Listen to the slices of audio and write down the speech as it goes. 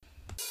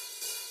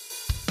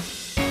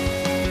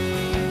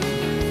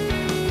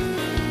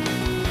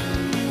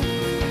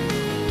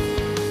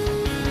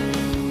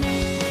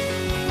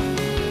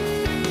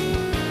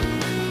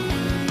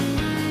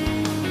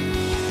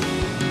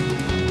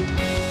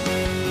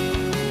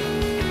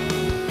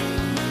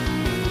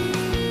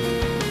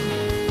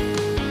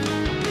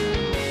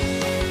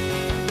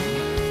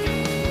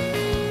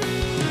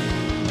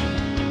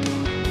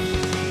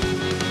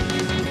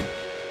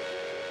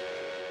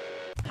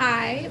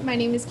My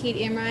name is Kate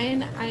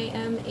Amrine. I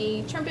am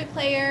a trumpet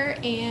player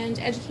and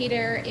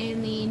educator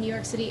in the New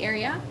York City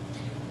area.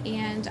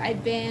 And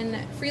I've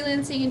been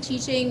freelancing and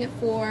teaching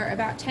for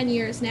about 10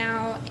 years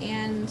now.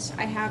 And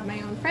I have my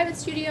own private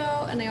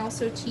studio, and I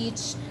also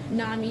teach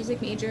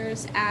non-music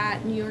majors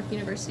at New York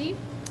University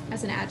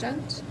as an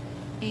adjunct.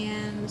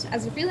 And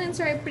as a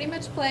freelancer, I pretty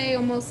much play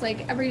almost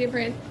like every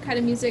different kind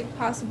of music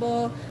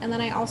possible. And then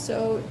I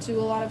also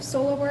do a lot of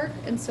solo work.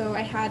 And so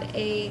I had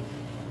a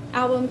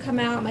album come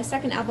out. My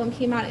second album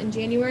came out in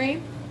January.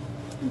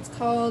 It's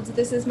called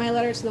This Is My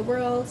Letter to the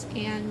World,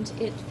 and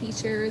it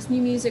features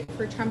new music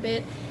for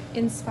trumpet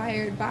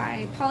inspired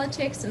by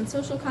politics and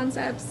social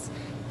concepts.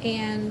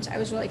 And I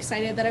was really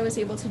excited that I was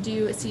able to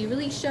do a CD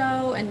release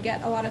show and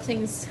get a lot of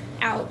things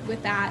out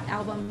with that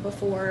album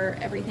before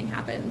everything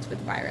happened with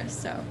the virus.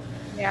 So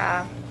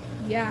yeah,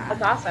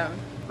 that's awesome.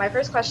 My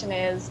first question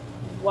is,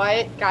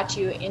 what got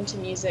you into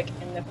music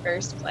in the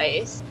first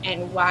place,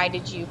 and why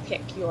did you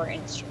pick your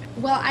instrument?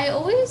 Well, I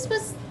always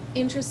was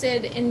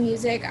interested in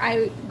music.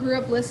 I grew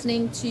up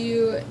listening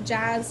to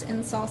jazz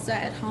and salsa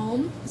at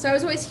home. So I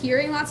was always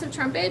hearing lots of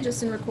trumpet,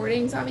 just in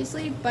recordings,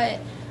 obviously, but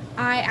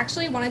I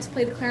actually wanted to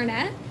play the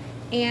clarinet.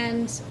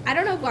 And I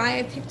don't know why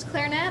I picked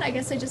clarinet. I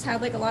guess I just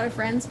had like a lot of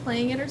friends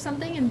playing it or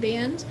something in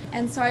band.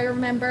 And so I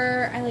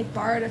remember I like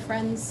borrowed a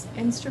friend's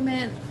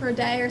instrument for a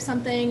day or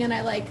something, and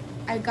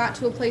I got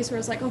to a place where I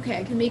was like, okay,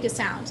 I can make a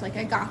sound. Like,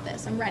 I got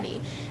this. I'm ready.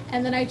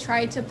 And then I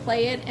tried to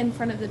play it in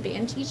front of the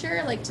band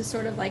teacher, like to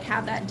sort of like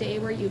have that day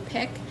where you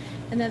pick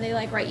and then they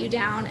like write you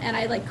down, and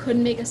I like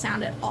couldn't make a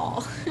sound at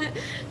all.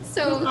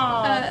 So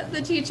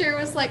the teacher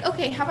was like,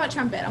 okay, how about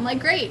trumpet? I'm like,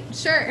 great,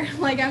 sure.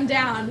 Like, I'm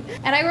down.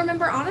 And I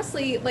remember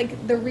honestly,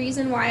 like the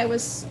reason why I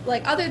was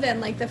like, other than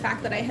like the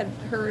fact that I had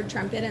heard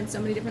trumpet and so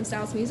many different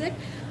styles of music,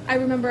 I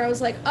remember I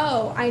was like,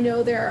 oh, I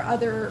know there are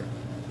other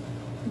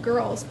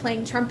girls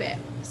playing trumpet.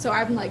 So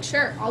I'm like,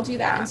 sure, I'll do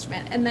that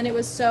instrument. And then it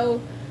was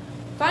so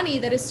funny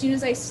that as soon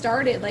as I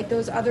started, like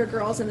those other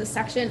girls in the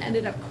section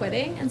ended up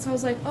quitting. And so I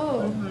was like,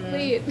 oh,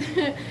 wait,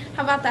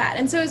 how about that?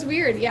 And so it was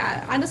weird.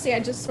 Yeah, honestly, I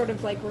just sort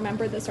of like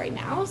remember this right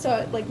now.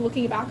 So like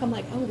looking back, I'm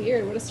like, oh,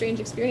 weird, what a strange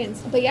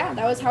experience. But yeah,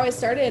 that was how I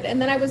started.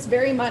 And then I was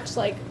very much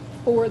like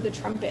for the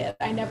trumpet.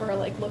 I never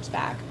like looked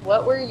back.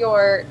 What were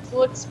your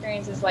school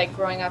experiences like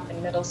growing up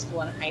in middle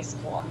school and high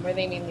school? Were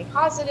they mainly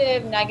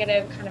positive,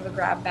 negative, kind of a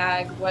grab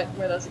bag? What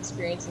were those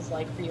experiences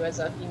like for you as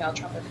a female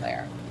trumpet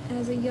player?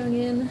 As a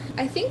youngin',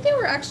 I think they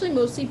were actually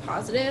mostly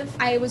positive.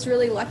 I was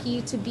really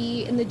lucky to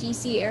be in the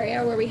DC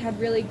area where we had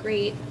really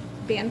great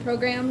band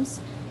programs.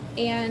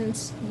 And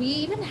we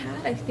even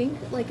had, I think,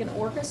 like an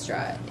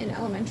orchestra in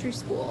elementary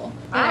school.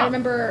 Wow.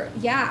 And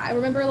I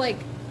remember like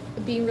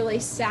being really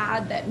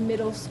sad that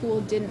middle school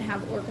didn't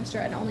have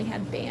orchestra and only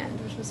had band,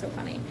 which was so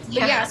funny. But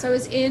yeah, so I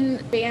was in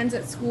bands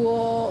at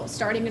school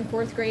starting in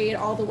 4th grade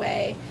all the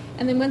way.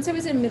 And then once I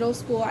was in middle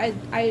school, I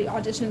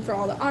auditioned for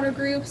all the honor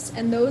groups,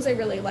 and those I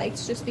really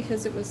liked just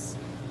because it was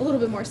a little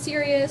bit more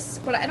serious.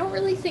 But I don't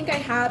really think I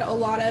had a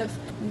lot of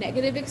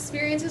negative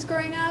experiences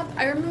growing up.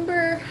 I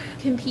remember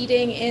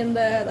competing in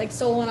the like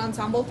solo and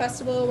ensemble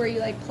festival where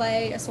you like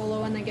play a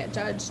solo and then get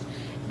judged.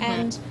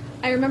 And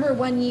I remember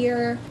one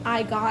year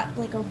I got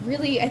like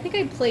I think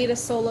I played a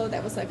solo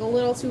that was like a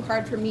little too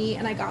hard for me,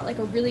 and I got like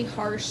a really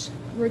harsh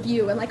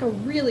review and like a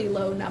really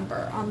low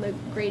number on the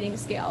grading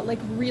scale, like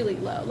really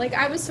low. Like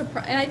I was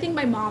surprised, and I think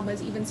my mom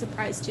was even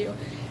surprised too.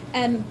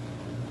 And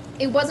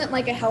it wasn't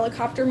like a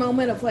helicopter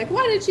moment of like,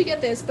 why did she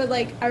get this? But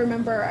like I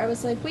remember I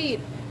was like, wait,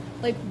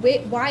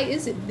 why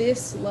is it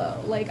this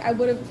low? Like I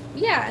would have,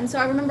 and so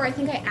I remember I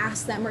think I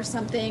asked them or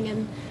something,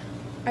 and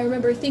I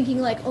remember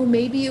thinking like, oh,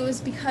 maybe it was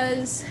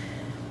because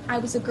I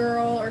was a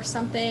girl or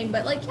something,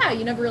 but like,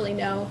 you never really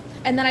know.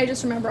 And then I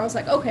just remember I was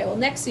like, okay, well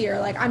next year,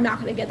 like I'm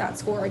not going to get that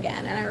score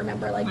again. And I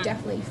remember like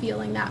definitely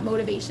feeling that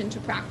motivation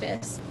to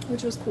practice,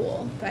 which was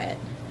cool. But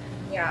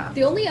yeah,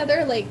 the only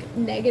other like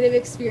negative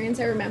experience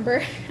I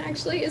remember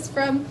actually is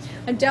from,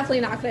 I'm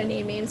definitely not going to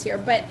name names here,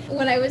 but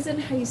when I was in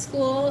high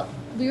school,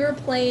 we were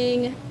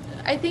playing,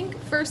 I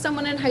think for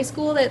someone in high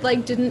school that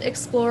like didn't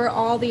explore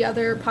all the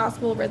other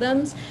possible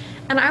rhythms.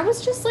 And I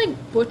was just like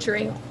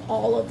butchering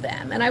all of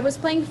them. And I was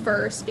playing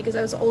first because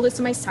I was oldest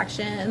in my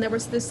section. And there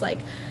was this like,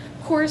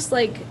 of course,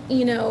 like,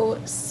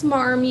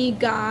 smarmy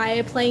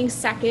guy playing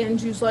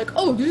second who's like,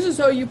 oh, this is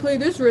how you play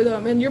this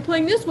rhythm. And you're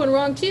playing this one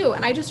wrong too.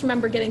 And I just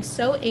remember getting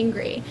so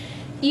angry.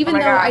 Even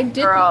though I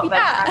didn't. Girl,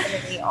 that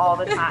happened to me all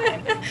the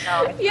time.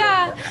 No,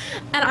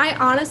 and I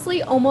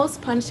honestly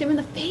almost punched him in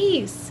the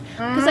face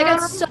because I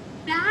got so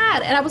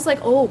bad. And I was like,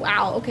 oh,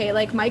 wow, okay,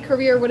 like my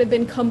career would have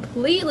been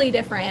completely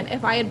different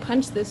if I had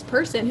punched this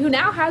person who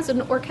now has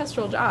an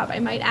orchestral job, I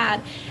might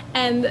add.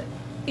 And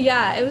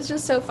yeah, it was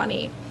just so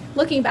funny.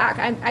 Looking back,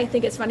 I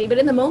think it's funny, but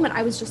in the moment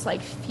I was just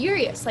like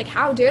furious. Like,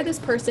 how dare this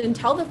person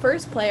tell the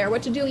first player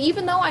what to do,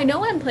 even though I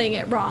know I'm playing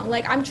it wrong.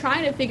 Like, I'm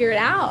trying to figure it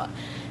out,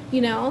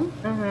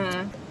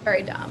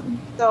 Very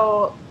dumb.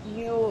 So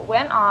you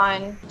went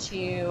on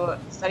to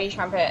study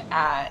trumpet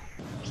at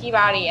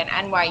Peabody and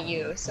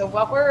NYU. So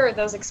what were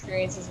those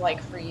experiences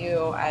like for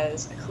you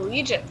as a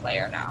collegiate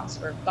player now?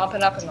 So we're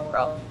bumping up in the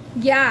world.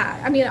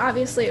 Yeah, I mean,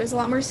 obviously it was a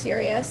lot more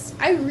serious.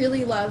 I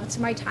really loved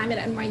my time at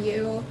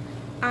NYU.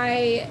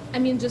 I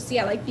mean, just,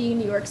 yeah, like being in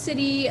New York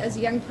City as a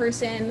young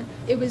person,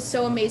 it was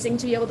so amazing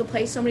to be able to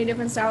play so many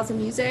different styles of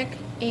music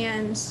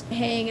and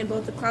hang in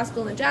both the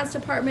classical and the jazz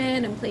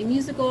department and play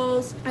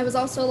musicals. I was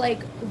also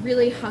like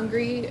really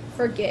hungry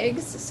for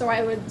gigs, so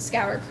I would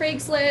scour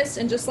Craigslist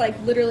and just like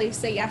literally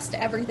say yes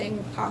to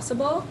everything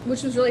possible,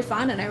 which was really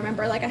fun. And I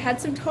remember like I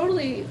had some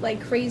totally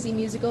like crazy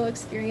musical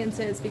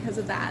experiences because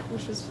of that,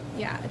 which was,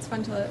 yeah, it's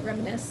fun to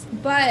reminisce.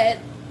 But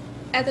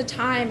at the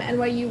time,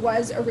 NYU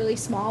was a really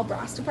small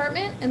brass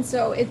department, and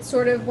so it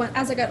sort of went,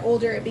 as I got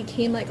older, it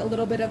became like a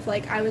little bit of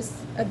like I was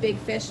a big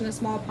fish in a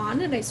small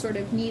pond, and I sort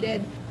of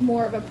needed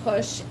more of a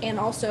push. And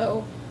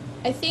also,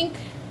 I think,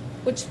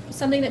 which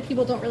something that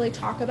people don't really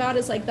talk about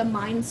is like the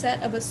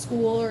mindset of a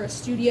school or a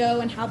studio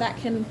and how that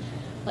can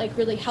like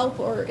really help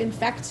or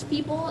infect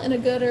people in a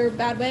good or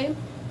bad way.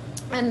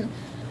 And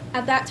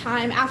at that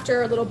time,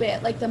 after a little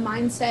bit, like the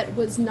mindset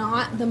was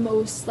not the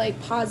most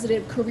like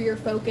positive career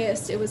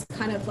focused. It was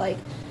kind of like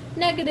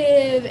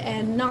negative,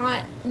 and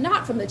not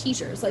from the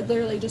teachers, like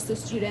literally just the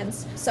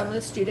students. Some of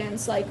the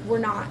students like were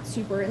not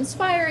super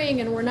inspiring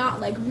and were not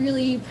like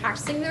really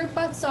practicing their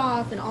butts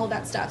off and all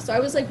that stuff. So I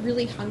was like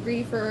really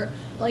hungry for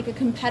like a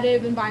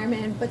competitive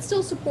environment, but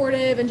still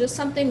supportive, and just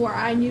something where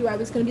I knew I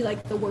was going to be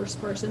like the worst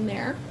person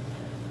there.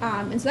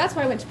 And so that's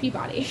why I went to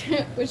Peabody,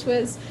 which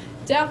was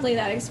definitely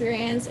that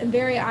experience and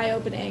very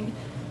eye-opening.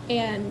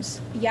 And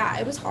yeah,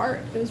 it was hard.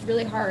 It was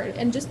really hard.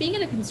 And just being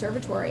in a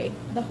conservatory,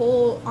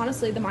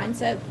 honestly, the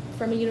mindset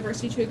from a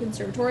university to a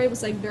conservatory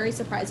was like very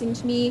surprising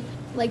to me.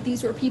 Like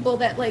these were people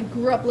that like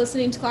grew up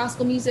listening to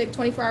classical music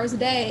 24 hours a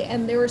day,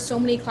 and there were so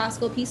many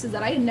classical pieces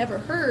that I had never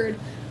heard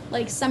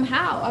like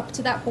somehow up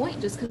to that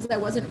point, just because I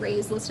wasn't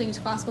raised listening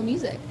to classical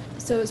music.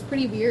 So it was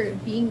pretty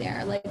weird being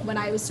there, like when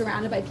I was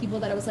surrounded by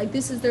people that I was like,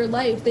 this is their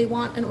life, they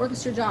want an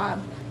orchestra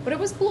job. But it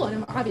was cool,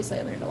 and obviously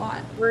I learned a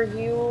lot. Were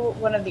you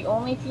one of the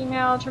only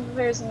female trumpet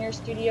players in your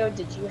studio?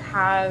 Did you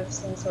have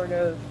some sort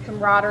of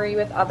camaraderie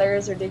with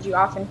others, or did you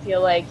often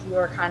feel like you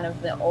were kind of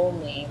the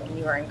only when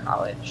you were in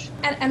college?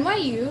 At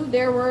NYU,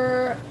 there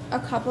were a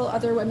couple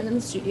other women in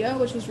the studio,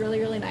 which was really,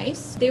 really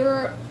nice. They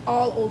were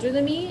all older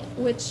than me,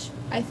 which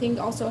I think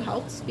also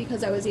helped,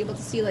 because I was able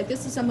to see like,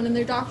 this is someone in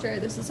their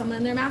doctorate, this is someone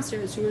in their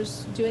master's who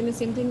was doing the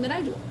same thing that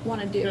I want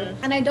to do.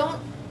 Mm-hmm. And I don't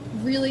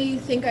really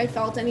think I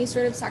felt any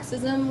sort of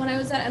sexism when I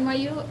was at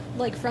NYU,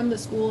 like from the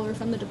school or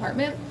from the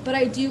department. But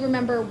I do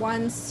remember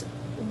once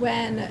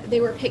when they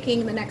were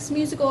picking the next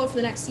musical for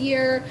the next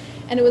year,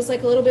 and it was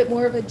like a little bit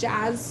more of a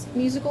jazz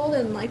musical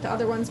than like the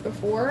other ones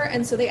before.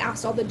 And so they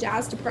asked all the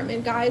jazz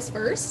department guys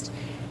first,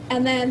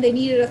 and then they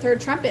needed a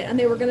third trumpet, and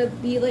they were going to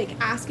be like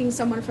asking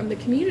someone from the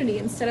community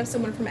instead of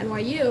someone from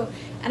NYU.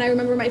 And I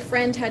remember my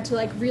friend had to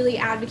like really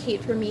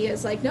advocate for me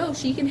as like, no,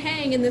 she can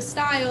hang in this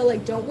style,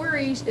 like don't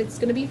worry, it's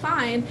going to be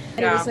fine.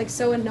 And it was like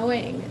so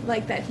annoying,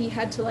 like that he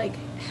had to like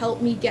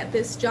help me get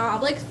this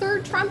job, like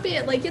third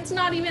trumpet, like it's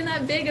not even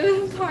that big of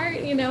a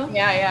part, you know?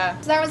 Yeah.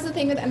 So that was the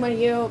thing with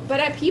NYU. But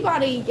at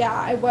Peabody, yeah,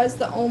 I was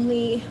the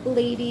only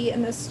lady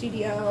in the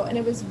studio, and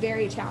it was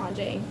very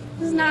challenging.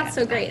 It was not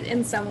so great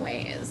in some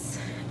ways.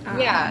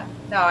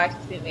 No, I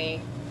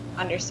completely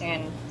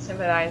understand,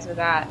 sympathize with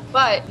that.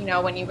 But, you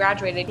know, when you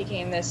graduated, you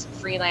became this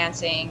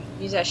freelancing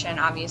musician,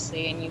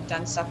 obviously, and you've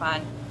done stuff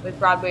with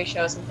Broadway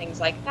shows and things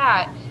like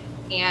that.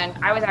 And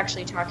I was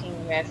actually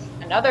talking with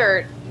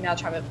another female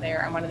trumpet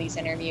player on one of these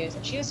interviews,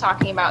 and she was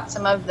talking about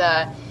some of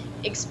the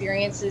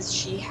experiences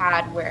she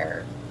had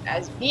where,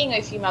 as being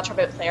a female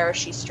trumpet player,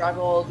 she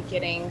struggled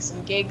getting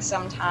some gigs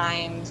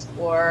sometimes,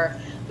 or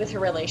with her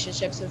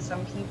relationships with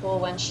some people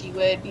when she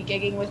would be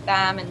gigging with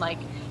them, and like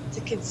to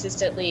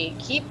consistently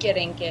keep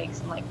getting gigs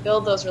and like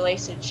build those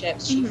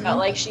relationships, she felt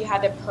like she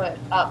had to put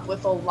up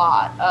with a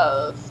lot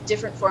of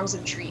different forms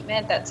of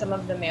treatment that some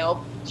of the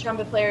male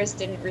trumpet players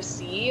didn't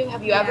receive.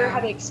 Have you ever had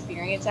to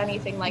experience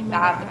anything like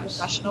that in the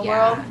professional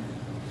world?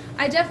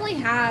 I definitely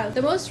have.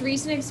 The most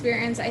recent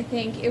experience, I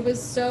think it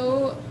was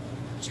so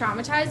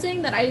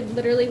traumatizing that I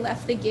literally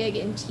left the gig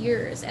in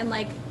tears. And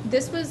like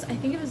this was, I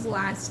think it was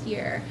last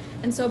year,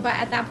 and so but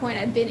at that point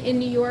I'd been in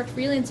New York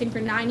freelancing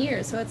for 9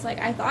 years, so it's like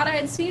I thought I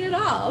had seen it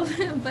all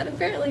but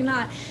apparently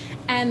not.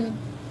 And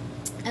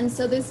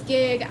so this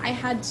gig,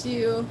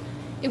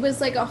 it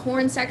was like a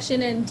horn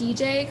section and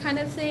DJ kind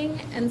of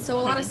thing, and so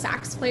a lot of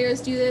sax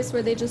players do this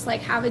where they just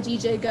like have a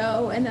DJ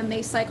go, and then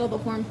they cycle the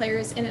horn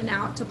players in and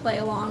out to play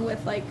along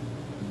with like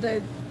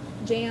the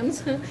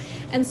jams.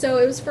 And so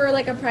it was for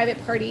like a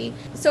private party.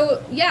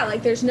 So yeah,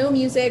 like there's no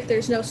music,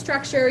 there's no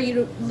structure,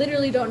 you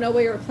literally don't know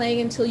what you're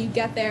playing until you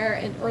get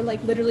there, or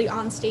like literally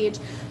on stage.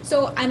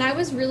 So, and I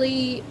was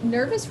really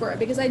nervous for it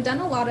because I'd done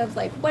a lot of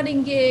like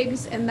wedding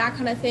gigs and that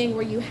kind of thing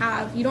where you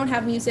don't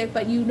have music,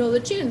 but you know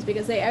the tunes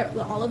because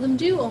all of them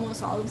do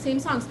almost all of the same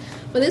songs.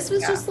 But this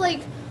was just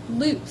like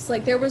loops,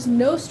 like there was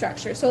no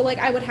structure. So like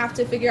I would have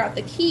to figure out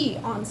the key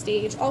on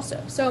stage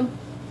also. So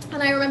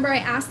And I remember I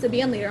asked the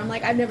band leader, I'm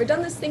like, I've never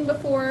done this thing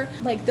before.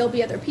 Like, there'll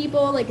be other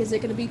people. Like, is it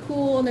going to be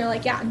cool? And they're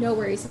like, yeah, no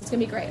worries. It's going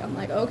to be great. I'm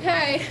like,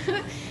 okay.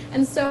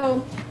 And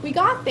so we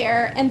got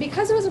there. And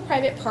because it was a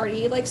private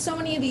party, like so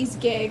many of these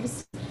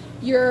gigs,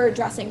 you're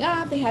dressing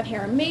up, they have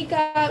hair and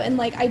makeup. And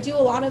like, I do a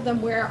lot of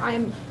them where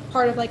I'm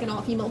part of like an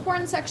all-female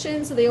horn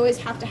section. So they always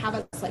have to have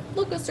us like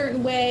look a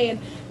certain way. And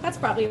that's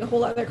probably a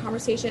whole other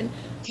conversation.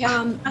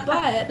 Yeah.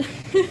 But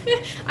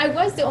I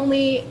was the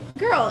only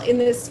girl in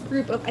this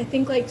group of, I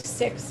think, like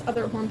 6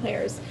 other horn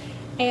players.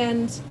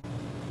 And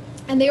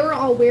they were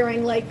all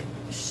wearing like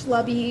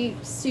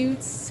schlubby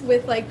suits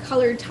with like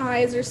colored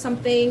ties or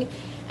something.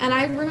 And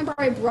I remember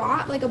I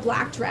brought like a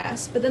black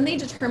dress, but then they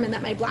determined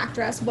that my black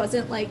dress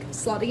wasn't like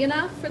slutty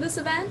enough for this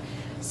event.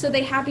 So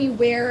they had me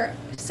wear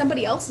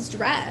somebody else's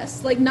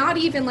dress, like not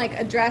even like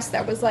a dress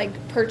that was like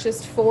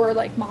purchased for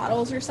like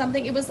models or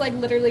something. It was like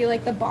literally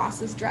like the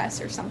boss's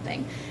dress or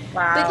something.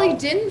 Wow. That like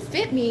didn't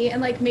fit me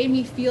and like made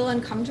me feel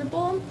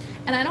uncomfortable.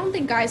 And I don't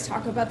think guys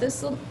talk about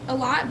this a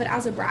lot, but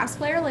as a brass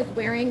player, like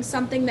wearing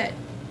something that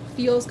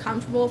feels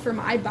comfortable for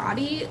my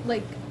body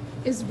like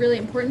is really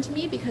important to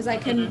me, because I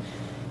can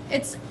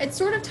it's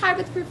sort of tied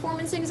with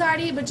performance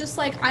anxiety, but just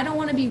like I don't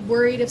want to be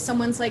worried if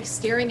someone's like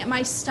staring at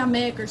my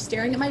stomach or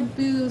staring at my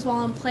boobs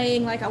while I'm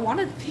playing. Like I want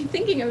to be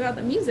thinking about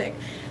the music.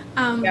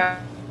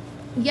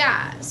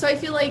 Yeah, so I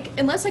feel like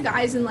unless a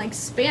guy's in like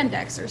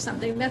spandex or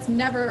something, that's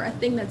never a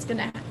thing that's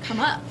gonna come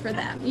up for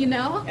them, you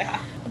know?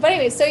 Yeah. But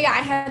anyway, so yeah,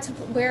 I had to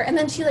wear, and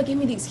then she like gave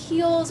me these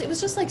heels. It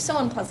was just like so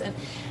unpleasant.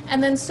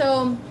 And then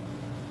so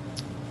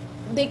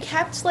they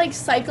kept like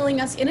cycling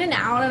us in and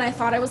out, and I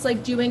thought I was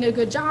like doing a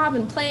good job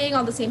and playing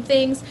all the same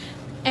things.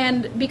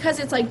 And because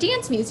it's like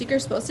dance music, you're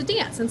supposed to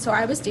dance. And so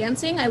I was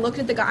dancing. I looked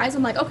at the guys.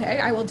 I'm like, okay,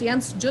 I will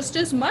dance just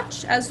as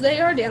much as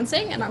they are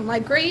dancing. And I'm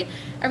like, great,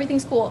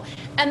 everything's cool.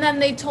 And then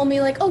they told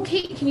me like, oh,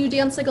 Kate, can you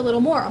dance like a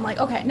little more? I'm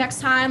like, okay,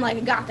 next time, like I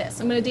got this.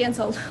 I'm going to dance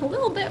a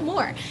little bit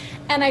more.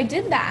 And I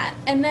did that.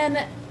 And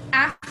then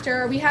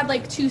after we had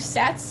like 2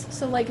 sets,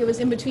 so like it was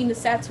in between the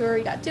sets where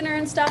we got dinner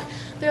and stuff,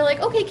 they're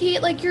like, okay,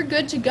 Kate, like you're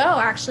good to go,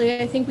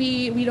 actually. I think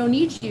we don't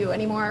need you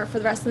anymore for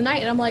the rest of the night.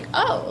 And I'm like,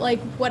 oh, like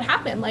what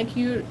happened? Like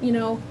you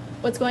know,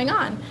 what's going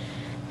on?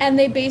 And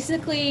they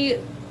basically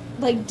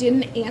like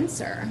didn't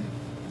answer.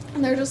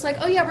 And they're just like,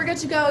 oh yeah, we're good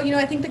to go. You know,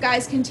 I think the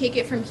guys can take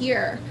it from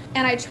here.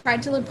 And I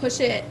tried to push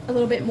it a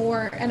little bit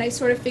more, and I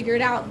sort of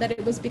figured out that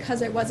it was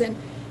because I wasn't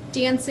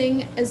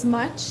dancing as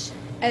much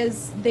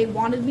as they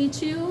wanted me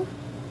to,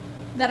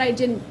 that I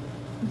didn't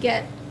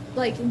get,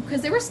 like,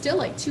 because there were still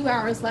like 2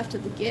 hours left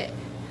of the gig.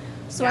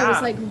 So I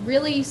was like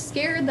really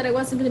scared that I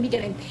wasn't going to be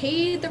getting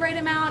paid the right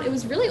amount. It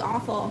was really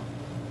awful.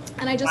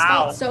 And I just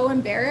felt so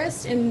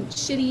embarrassed and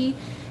shitty.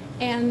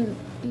 And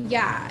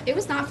yeah, it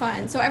was not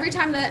fun. So every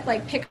time that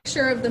like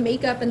picture of the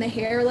makeup and the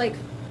hair like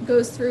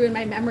goes through in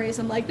my memories,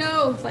 I'm like,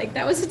 no, like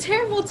that was a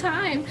terrible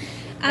time.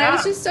 And I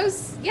was just so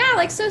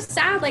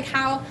sad, like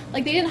how,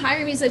 like they didn't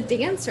hire me as a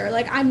dancer.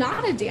 Like I'm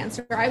not a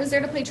dancer. I was there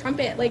to play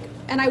trumpet, like,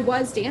 and I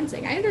was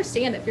dancing. I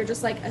understand if you're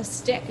just like a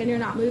stick and you're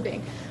not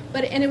moving.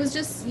 And it was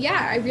just,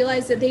 yeah, I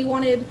realized that they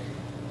wanted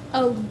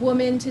a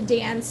woman to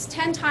dance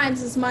 10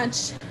 times as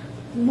much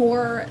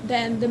more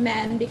than the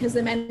men, because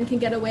the men can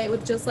get away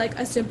with just like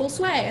a simple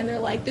sway. And they're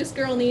like, this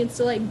girl needs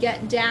to like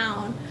get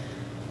down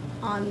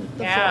on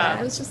the floor. And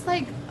it was just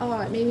like, oh,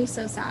 it made me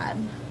so sad.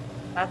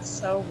 That's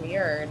so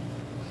weird.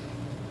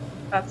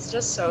 That's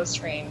just so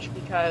strange,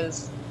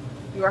 because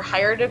you were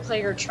hired to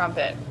play your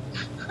trumpet.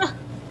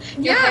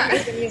 You're hired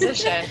as a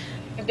musician.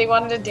 If they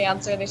wanted a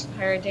dancer, they should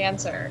hire a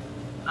dancer.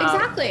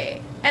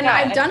 Exactly. And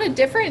I've done a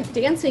different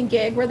dancing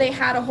gig where they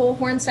had a whole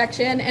horn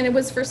section, and it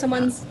was for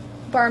someone's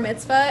bar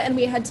mitzvah, and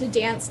we had to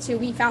dance to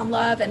We Found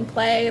Love and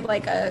play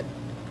like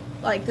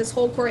this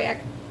whole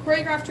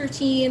choreographed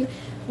routine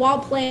while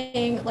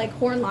playing like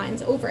horn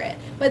lines over it.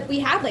 But we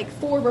had like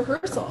 4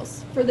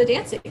 rehearsals for the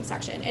dancing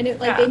section, and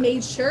they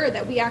made sure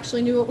that we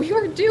actually knew what we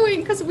were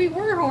doing, because we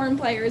were horn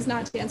players,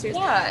 not dancers.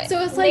 Yeah.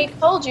 So it's like they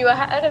told you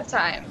ahead of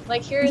time.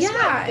 Like here's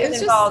what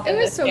is involved in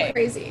this gig.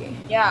 Crazy.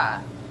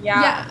 Yeah.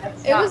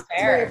 It was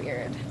very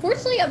weird.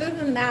 Fortunately, other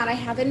than that, I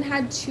haven't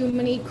had too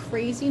many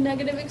crazy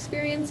negative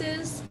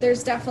experiences.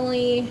 There's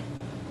definitely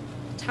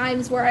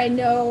times where I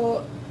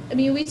know, I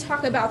mean, we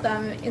talk about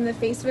them in the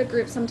Facebook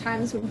group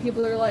sometimes when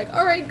people are like,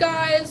 all right,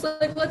 guys,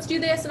 like, let's do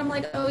this. And I'm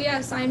like, oh,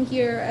 yes, I'm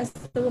here as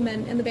the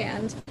woman in the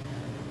band.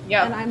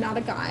 Yeah. And I'm not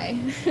a guy.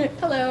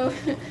 Hello.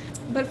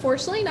 But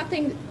fortunately,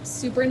 nothing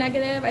super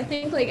negative. I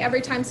think, like,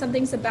 every time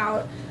something's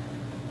about,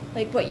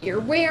 like, what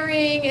you're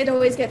wearing, it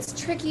always gets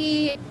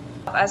tricky.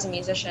 As a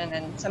musician,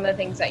 and some of the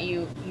things that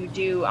you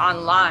do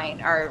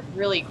online are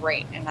really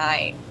great, and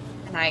I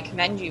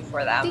commend you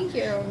for them. Thank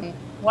you.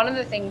 One of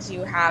the things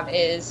you have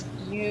is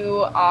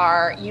you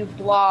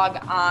blog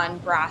on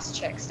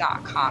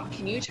BrassChicks.com.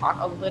 Can you talk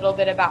a little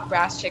bit about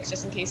Brass Chicks,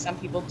 just in case some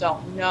people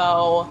don't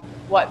know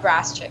what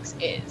Brass Chicks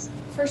is?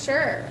 For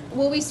sure.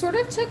 Well, we sort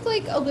of took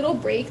like a little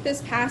break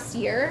this past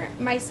year.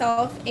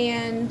 Myself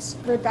and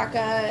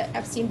Rebecca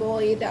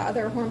Epstein-Boley, the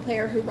other horn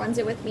player who runs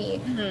it with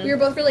me, we were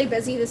both really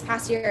busy this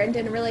past year and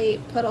didn't really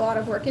put a lot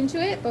of work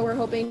into it, but we're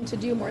hoping to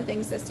do more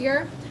things this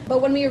year.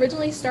 But when we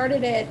originally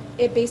started it,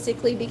 it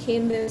basically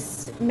became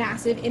this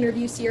massive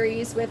interview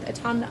series with a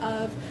ton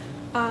of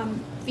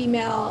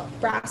female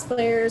brass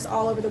players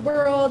all over the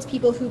world,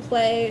 people who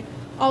play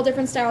all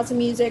different styles of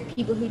music,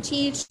 people who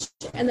teach,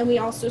 and then we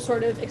also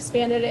sort of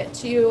expanded it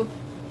to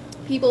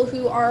people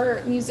who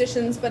are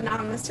musicians but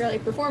not necessarily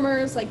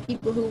performers, like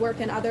people who work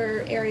in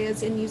other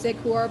areas in music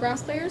who are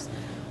brass players,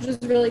 which is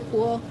really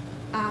cool.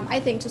 I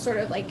think to sort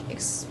of like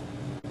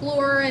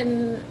explore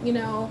and, you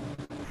know,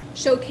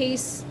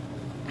 showcase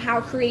how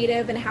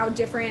creative and how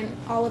different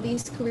all of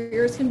these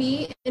careers can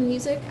be in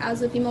music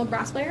as a female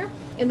brass player.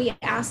 And we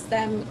asked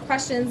them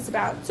questions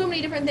about so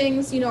many different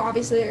things, you know,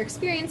 obviously their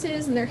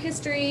experiences and their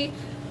history,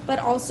 but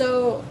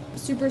also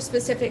super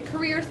specific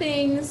career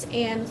things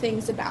and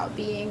things about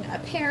being a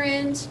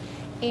parent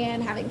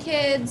and having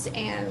kids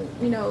and,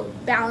 you know,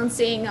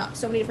 balancing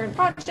so many different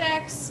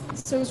projects.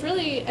 So it was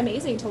really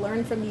amazing to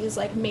learn from these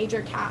like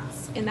major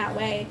cats in that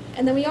way.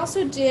 And then we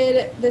also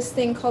did this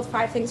thing called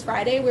 5 Things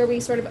Friday, where we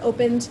sort of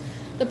opened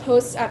the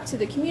posts up to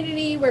the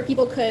community where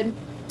people could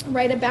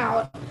write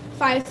about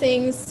 5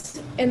 things,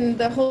 and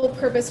the whole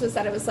purpose was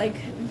that it was like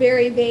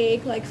very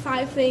vague, like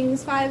 5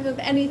 things, 5 of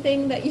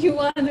anything that you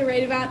wanted to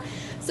write about.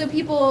 So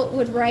people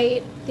would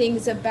write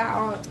things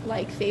about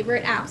like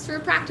favorite apps for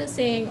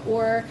practicing,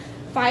 or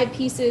 5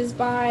 pieces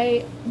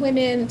by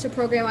women to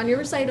program on your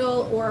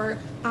recital, or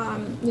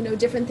you know,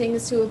 different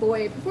things to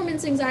avoid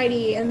performance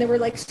anxiety. And they were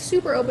like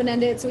super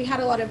open-ended, so we had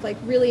a lot of like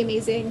really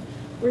amazing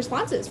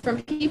responses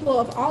from people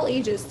of all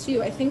ages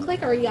too. I think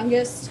like our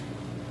youngest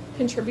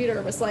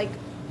contributor was like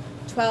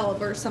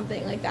 12 or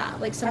something like that,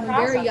 like someone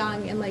very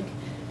young, and like,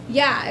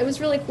 yeah, it was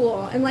really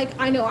cool. And like,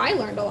 I know I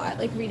learned a lot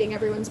like reading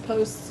everyone's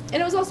posts,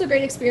 and it was also a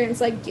great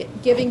experience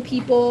like giving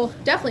people,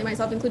 definitely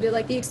myself included,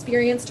 like the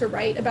experience to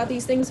write about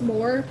these things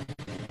more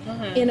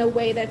in a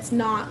way that's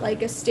not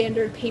like a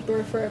standard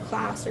paper for a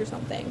class or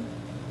something.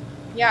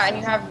 Yeah, and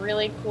you have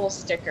really cool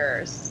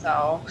stickers,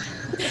 so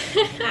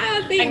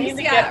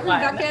thanks. Yeah,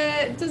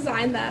 Rebecca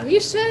designed them. You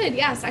should.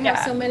 Yes, I have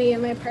so many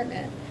in my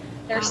apartment.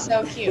 They're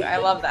so cute. I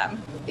love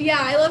them. Yeah,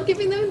 I love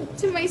giving them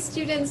to my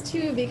students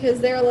too, because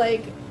they're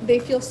like, they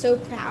feel so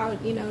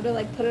proud, you know, to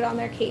like put it on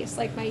their case,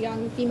 like my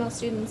young female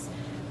students.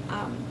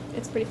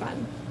 It's pretty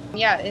fun.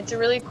 Yeah, it's a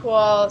really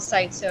cool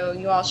site, so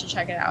you all should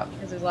check it out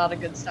because there's a lot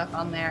of good stuff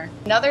on there.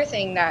 Another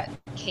thing that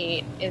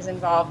Kate is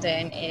involved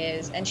in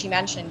is, and she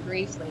mentioned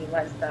briefly,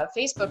 was the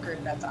Facebook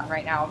group that's on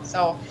right now.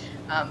 So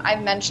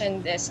I've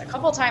mentioned this a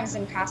couple times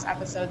in past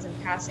episodes in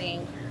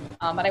passing,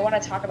 but I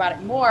want to talk about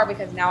it more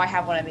because now I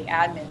have one of the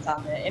admins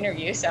on the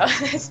interview, so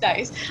it's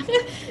nice.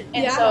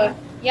 And so,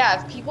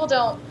 yeah, if people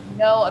don't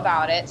know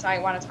about it, so I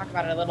want to talk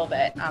about it a little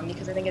bit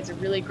because I think it's a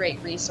really great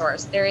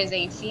resource. There is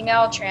a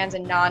female, trans,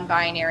 and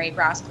non-binary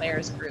brass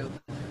players group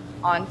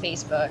on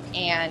Facebook,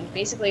 and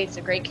basically it's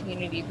a great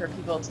community for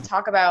people to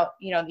talk about,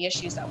 you know, the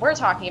issues that we're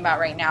talking about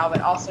right now,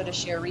 but also to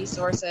share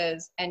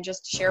resources and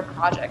just share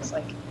projects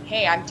like,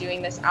 hey, I'm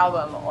doing this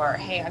album, or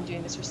hey, I'm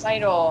doing this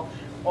recital,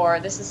 or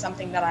this is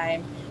something that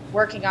I'm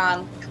working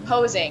on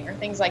composing, or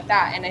things like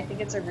that. And I think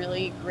it's a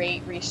really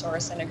great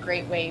resource and a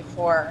great way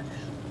for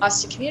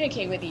us to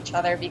communicate with each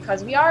other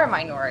because we are a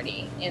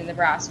minority in the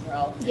brass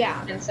world.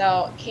 Yeah. And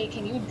so, Kate,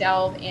 can you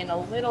delve in a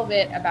little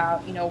bit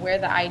about, you know, where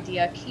the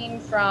idea came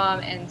from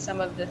and some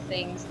of the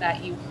things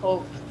that you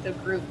hope the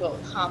group will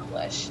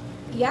accomplish?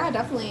 Yeah,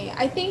 definitely.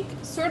 I think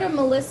sort of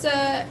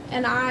Melissa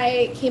and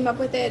I came up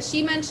with it.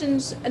 She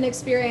mentioned an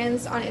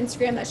experience on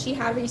Instagram that she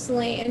had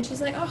recently, and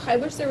she's like, oh, I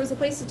wish there was a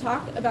place to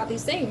talk about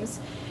these things.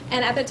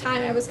 And at the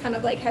time, I was kind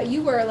of like how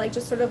you were, like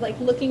just sort of like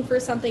looking for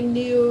something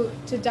new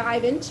to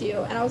dive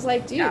into. And I was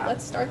like, dude,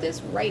 let's start this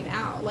right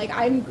now. Like,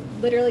 I'm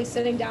literally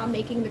sitting down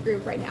making the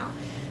group right now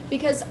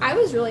because I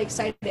was really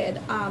excited.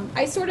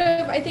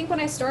 I think when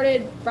I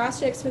started Brass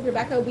Chicks with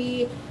Rebecca,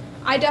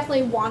 I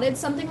definitely wanted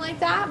something like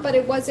that, but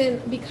it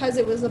wasn't because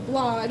it was a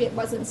blog. It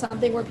wasn't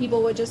something where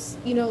people would just,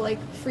 you know, like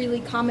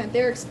freely comment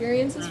their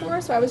experiences for.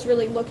 So I was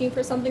really looking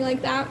for something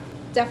like that.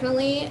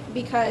 Definitely,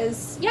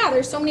 because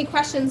there's so many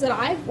questions that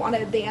I've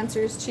wanted the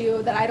answers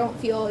to that I don't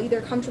feel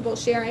either comfortable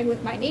sharing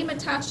with my name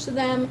attached to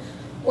them,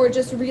 or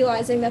just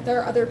realizing that there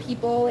are other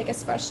people, like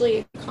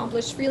especially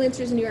accomplished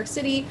freelancers in New York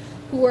City,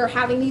 who are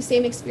having these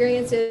same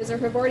experiences or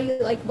have already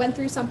like went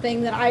through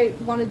something that I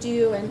want to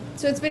do. And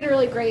so it's been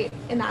really great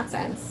in that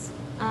sense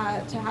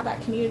to have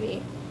that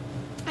community.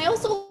 I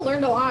also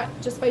learned a lot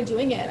just by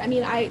doing it. I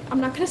mean, I'm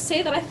not going to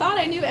say that I thought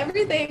I knew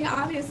everything,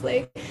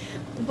 obviously,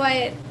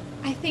 but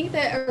I think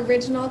the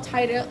original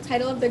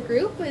title of the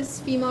group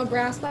was Female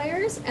Brass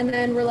Players, and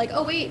then we're like,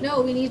 oh wait,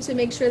 no, we need to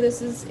make sure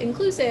this is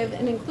inclusive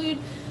and include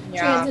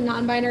trans and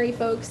non-binary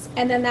folks.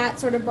 And then that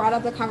sort of brought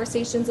up the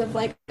conversations of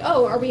like,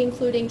 oh, are we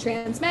including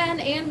trans men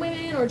and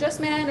women, or just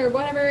men, or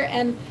whatever,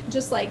 and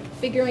just like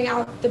figuring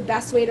out the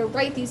best way to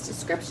write these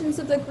descriptions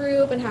of the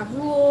group and have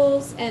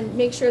rules and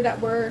make sure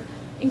that we're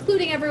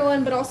including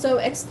everyone, but also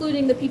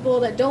excluding the people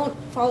that don't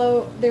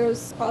follow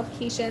those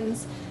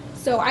qualifications.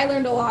 So I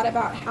learned a lot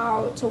about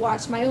how to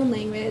watch my own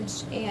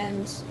language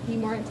and be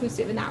more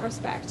inclusive in that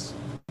respect.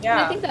 Yeah.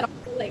 And I think that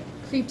also like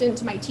creeped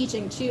into my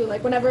teaching too.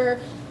 Like whenever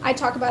I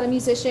talk about a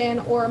musician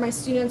or my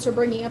students are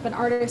bringing up an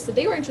artist that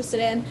they were interested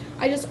in,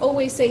 I just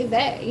always say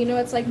they. You know,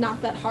 it's like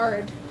not that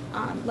hard.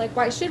 Like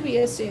why should we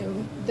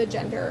assume the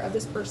gender of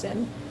this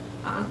person?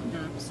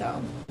 So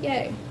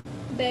yay,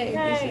 they.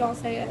 Yay. We should all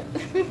say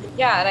it.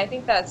 Yeah, and I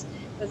think that's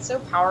so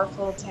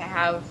powerful to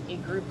have a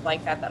group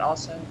like that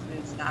also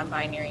includes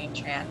non-binary and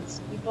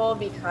trans people,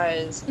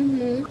 because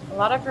a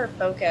lot of her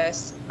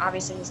focus,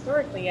 obviously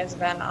historically, has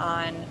been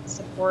on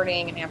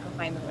supporting and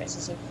amplifying the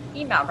voices of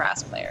female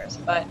brass players.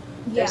 But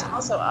there's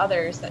also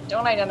others that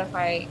don't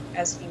identify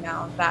as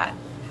female that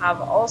have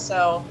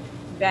also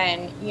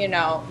been, you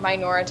know,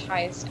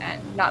 minoritized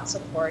and not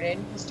supported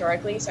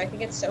historically. So I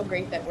think it's so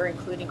great that we're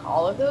including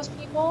all of those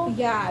people.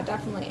 Yeah,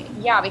 definitely.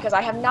 Yeah, because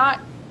I have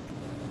not,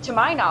 to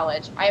my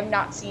knowledge, I have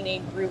not seen a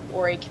group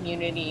or a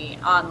community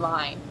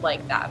online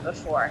like that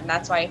before. And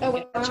that's why I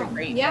think it's such a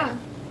great thing.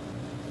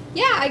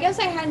 Yeah, I guess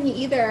I hadn't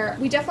either.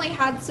 We definitely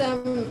had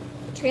some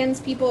trans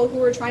people who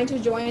were trying to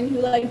join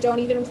who like don't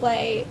even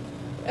play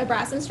a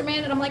brass instrument,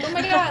 and I'm like, oh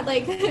my god,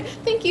 like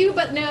thank you,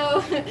 but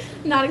no,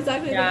 not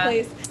exactly the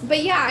place.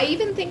 But yeah, I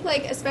even think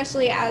like,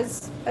 especially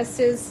as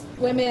cis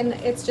women,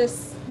 it's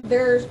just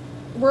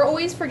we're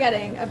always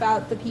forgetting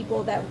about the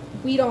people that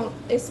we don't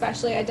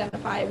especially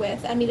identify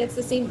with. I mean, it's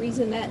the same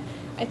reason that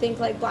I think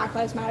like Black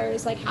Lives Matter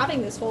is like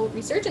having this whole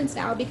resurgence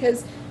now,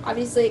 because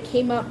obviously it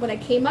came up when it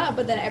came up,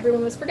 but then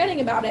everyone was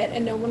forgetting about it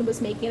and no one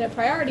was making it a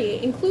priority,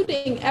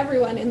 including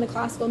everyone in the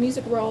classical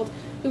music world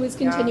who was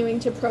continuing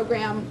to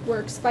program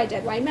works by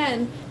dead white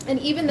men. And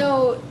even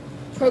though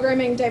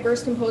programming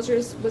diverse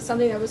composers was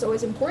something that was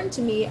always important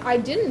to me, I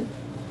didn't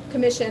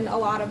commission a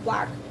lot of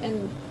Black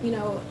and, you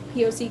know,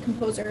 POC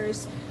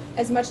composers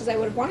as much as I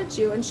would have wanted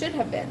to and should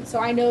have been. So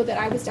I know that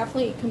I was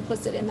definitely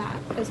complicit in that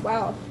as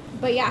well.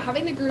 But yeah,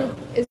 having the group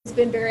has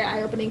been very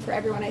eye-opening for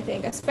everyone, I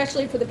think,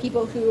 especially for the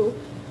people who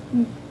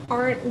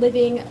aren't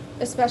living,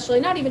 especially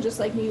not even just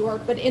like New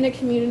York, but in a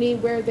community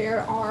where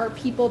there are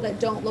people that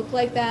don't look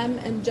like them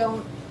and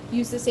don't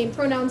use the same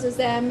pronouns as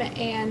them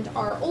and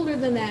are older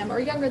than them or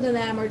younger than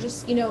them, or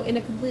just, you know, in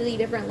a completely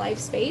different life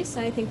space.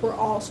 And I think we're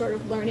all sort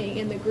of learning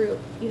in the group,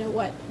 you know,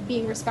 what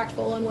being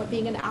respectful and what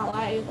being an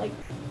ally like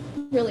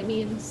really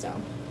means. So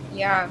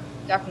yeah,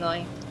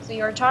 definitely. So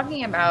you were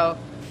talking about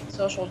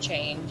social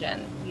change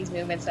and these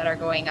movements that are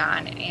going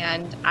on,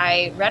 and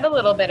I read a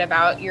little bit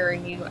about your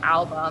new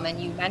album, and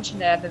you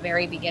mentioned it at the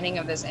very beginning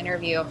of this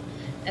interview,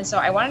 and so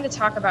I wanted to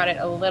talk about it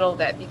a little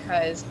bit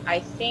because I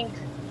think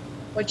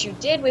what you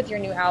did with your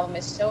new album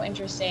is so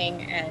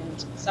interesting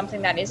and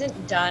something that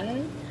isn't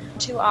done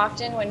too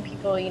often when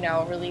people, you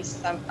know,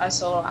 release a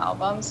solo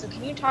album. So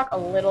can you talk a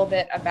little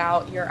bit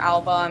about your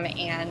album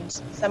and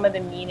some of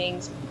the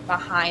meanings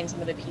behind some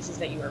of the pieces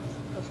that you were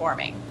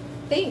performing?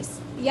 Thanks.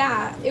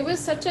 Yeah, it was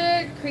such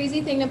a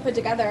crazy thing to put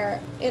together.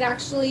 It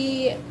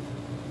actually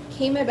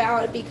came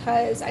about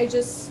because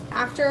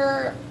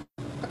after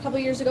a couple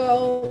years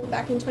ago,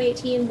 back in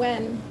 2018,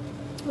 when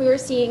we were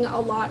seeing a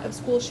lot of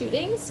school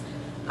shootings,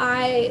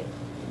 I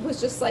was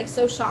just like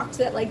so shocked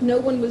that like no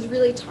one was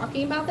really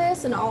talking about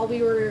this, and all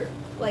we were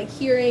like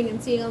hearing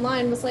and seeing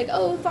online was like,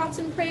 oh, thoughts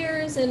and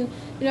prayers, and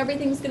you know,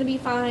 everything's gonna be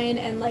fine,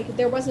 and like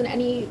there wasn't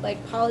any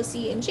like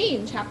policy and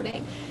change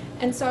happening.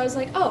 And so I was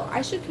like, oh,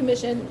 I should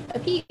commission a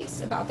piece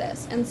about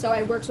this. And so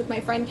I worked with my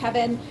friend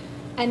Kevin,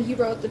 and he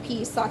wrote the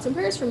piece Thoughts and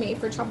Prayers for Me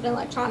for Trumpet and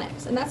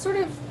Electronics. And that's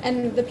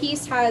and the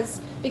piece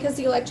has, because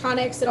the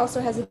electronics, it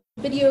also has a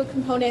video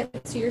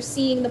component, so you're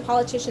seeing the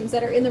politicians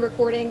that are in the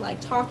recording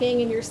like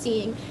talking, and you're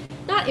seeing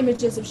not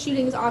images of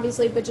shootings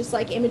obviously, but just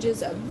like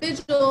images of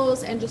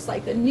vigils and just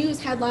like the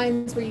news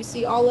headlines where you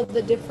see all of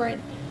the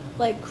different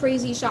like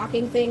crazy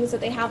shocking things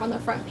that they have on the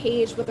front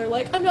page, where they're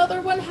like,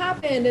 another one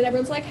happened, and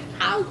everyone's like,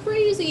 how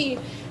crazy.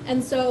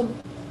 And so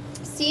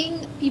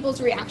seeing people's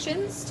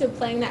reactions to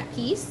playing that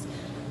piece,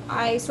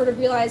 I sort of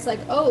realized like,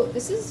 oh,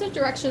 this is a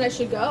direction I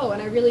should go,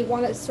 and I really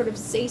want to sort of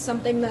say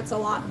something that's a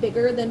lot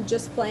bigger than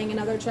just playing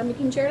another trumpet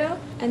concerto.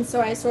 And so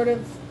I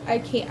started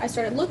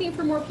looking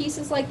for more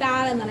pieces like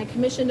that, and then I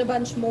commissioned a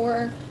bunch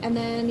more, and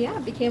then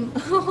it became a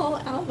whole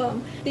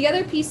album. The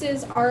other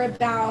pieces are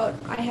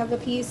I have a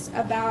piece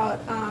about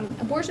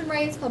abortion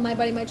rights called My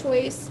Body, My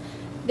Choice.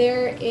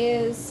 There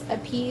is a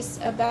piece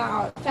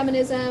about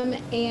feminism,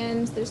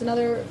 and there's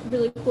another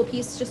really cool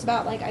piece just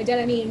about like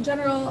identity in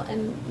general,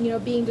 and you know,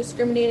 being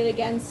discriminated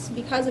against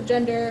because of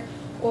gender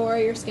or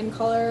your skin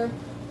color.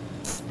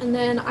 And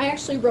then I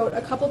actually wrote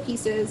a couple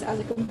pieces as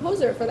a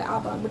composer for the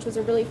album, which was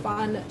a really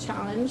fun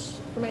challenge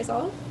for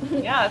myself.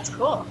 Yeah, that's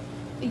cool.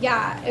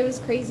 Yeah, it was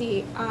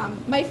crazy.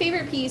 My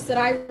favorite piece that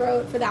I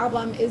wrote for the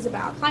album is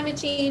about climate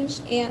change,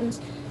 and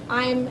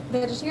I'm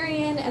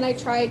vegetarian and I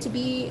try to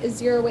be as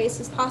zero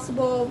waste as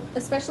possible,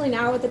 especially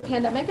now with the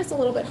pandemic. It's a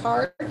little bit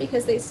hard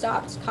because they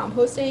stopped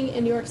composting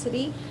in New York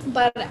City,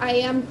 but I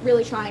am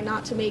really trying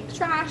not to make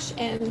trash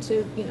and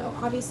to,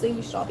 obviously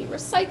we should all be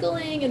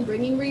recycling and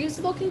bringing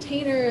reusable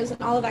containers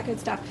and all of that good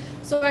stuff.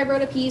 So I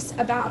wrote a piece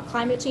about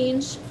climate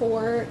change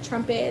for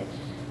trumpet,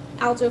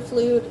 alto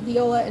flute,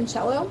 viola, and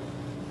cello.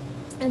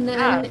 And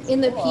then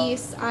in the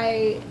piece,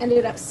 I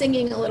ended up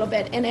singing a little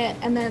bit in it.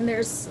 And then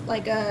there's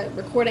like a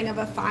recording of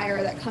a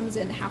fire that comes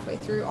in halfway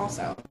through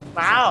also.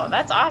 Wow,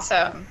 that's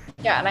awesome.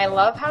 Yeah, and I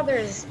love how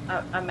there's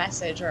a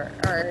message or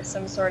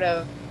some sort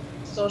of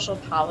social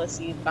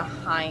policy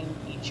behind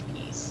each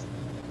piece.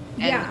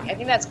 And I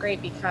think that's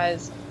great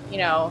because, you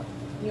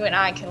and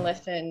I can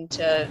listen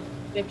to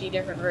 50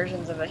 different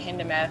versions of a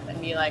Hindemith and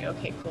be like,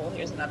 okay, cool,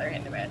 here's another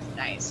Hindemith.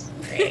 Nice,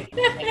 great.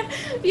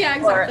 Yeah,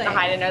 exactly. Or the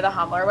Haydn or the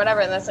Hummel or whatever.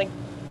 And that's like,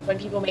 when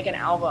people make an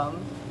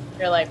album,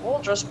 they're like, well,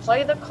 just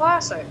play the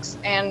classics.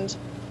 And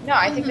no,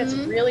 I think that's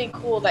really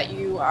cool that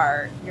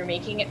you're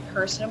making it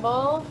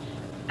personable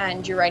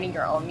and you're writing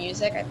your own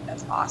music. I think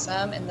that's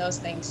awesome and those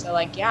things. So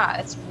like, yeah,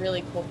 it's a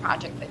really cool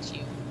project that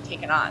you've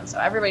taken on. So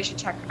everybody should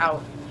check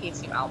out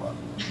Kate's new album.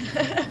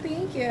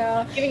 Thank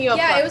you. Giving you a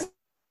plug. It was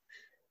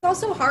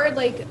also hard,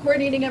 like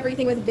coordinating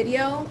everything with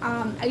video.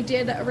 I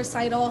did a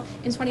recital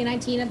in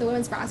 2019 at the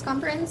Women's Brass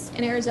Conference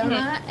in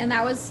Arizona, and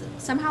that was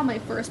somehow my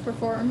first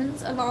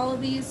performance of all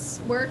of these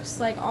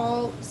works, like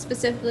all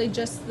specifically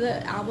just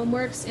the album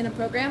works in a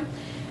program.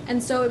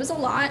 And so it was a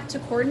lot to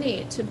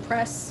coordinate, to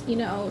press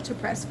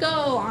go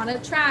on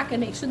a track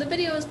and make sure the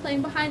video is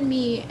playing behind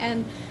me.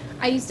 And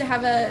I used to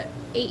have a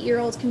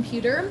 8-year-old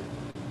computer,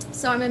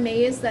 so I'm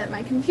amazed that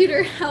my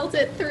computer held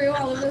it through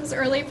all of those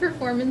early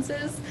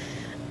performances.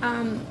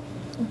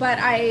 But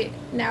I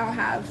now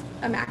have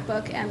a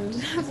MacBook and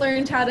have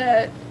learned how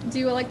to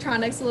do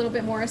electronics a little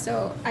bit more,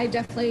 so I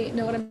definitely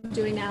know what I'm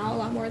doing now a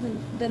lot more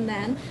than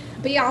then.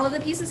 But yeah, all of the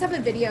pieces have a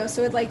video,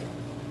 so it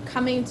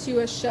coming to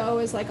a show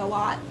is a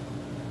lot,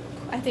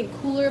 I think,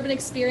 cooler of an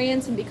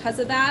experience, and because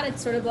of that,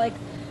 it's sort of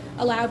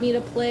allowed me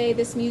to play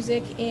this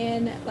music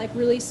in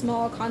really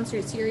small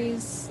concert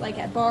series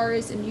at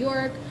bars in New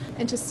York,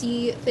 and to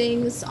see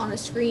things on a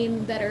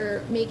screen that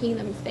are making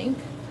them think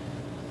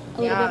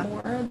a little bit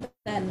more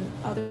than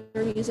other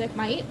music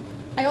might.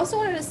 I also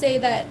wanted to say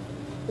that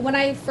when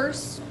I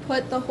first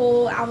put the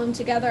whole album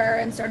together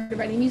and started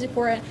writing music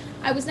for it,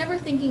 I was never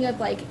thinking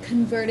of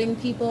converting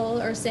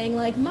people or saying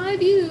my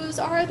views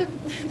are the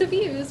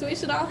views we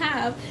should all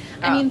have.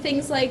 I mean,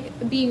 things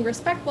like being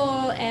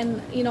respectful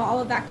and all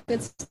of that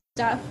good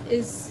stuff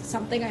is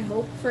something I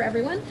hope for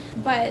everyone.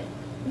 But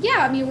yeah,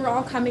 I mean, we're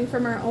all coming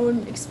from our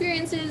own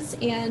experiences,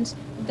 and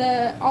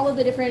all of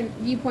the different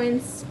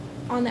viewpoints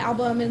on the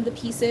album and the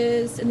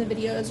pieces and the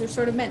videos are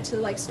sort of meant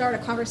to start a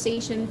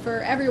conversation for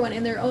everyone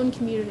in their own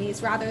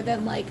communities, rather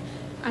than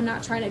I'm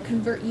not trying to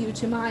convert you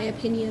to my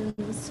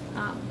opinions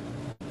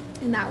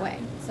in that way.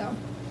 So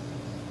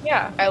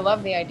yeah, I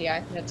love the idea.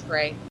 I think it's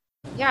great.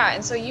 Yeah,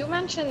 and so you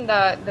mentioned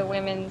the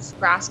Women's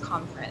Brass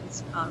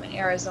Conference in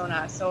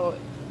Arizona. So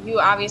you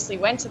obviously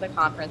went to the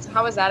conference.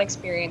 How was that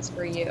experience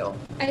for you?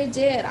 I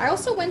did. I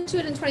also went to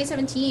it in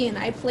 2017.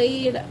 Back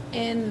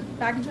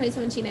in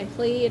 2017, I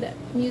played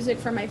music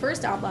from my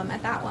first album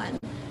at that one,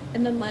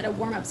 and then led a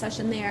warm-up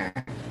session there.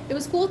 It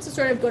was cool to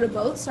sort of go to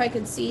both, so I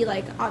could see,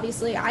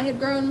 obviously I had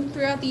grown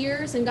throughout the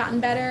years and gotten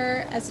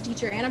better as a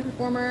teacher and a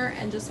performer,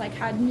 and just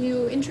had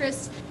new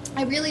interests.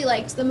 I really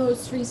liked the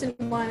most recent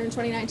one in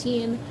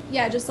 2019.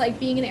 Yeah, just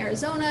being in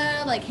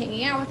Arizona,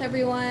 hanging out with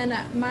everyone.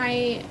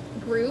 My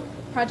group,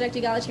 Project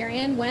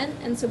Egalitarian, went,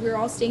 and so we were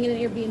all staying in an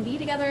Airbnb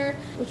together,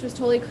 which was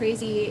totally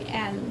crazy.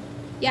 And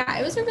yeah,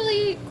 it was a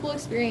really cool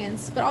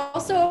experience, but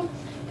also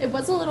it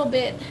was a little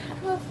bit,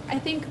 I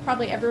think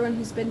probably everyone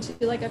who's been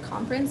to a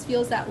conference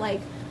feels that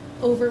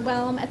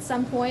overwhelm at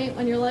some point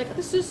when you're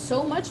this is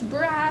so much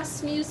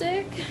brass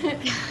music.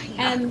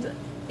 And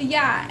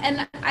yeah,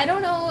 and I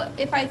don't know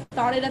if I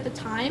thought it at the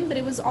time, but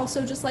it was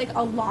also just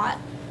a lot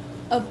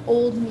of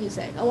old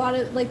music, a lot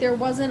of there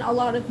wasn't a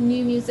lot of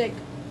new music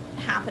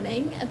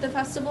happening at the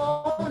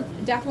festival.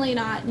 Definitely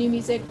not new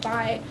music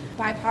by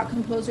BIPOC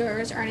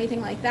composers or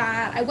anything like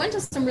that. I went to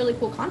some really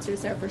cool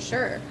concerts there for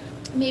sure.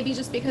 Maybe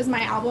just because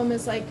my album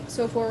is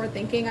so forward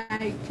thinking,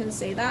 I can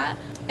say that.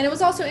 And it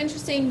was also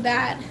interesting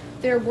that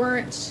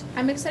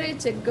I'm excited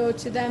to go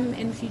to them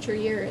in future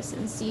years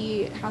and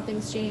see how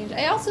things change.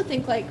 I also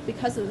think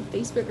because of the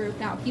Facebook group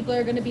now, people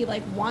are going to be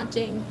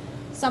wanting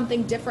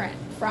something different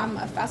from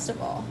a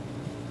festival.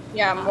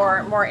 Yeah,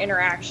 more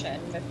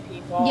interaction with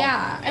people.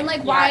 Yeah, and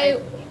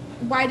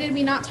why did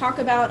we not talk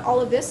about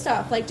all of this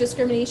stuff,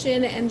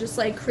 discrimination and just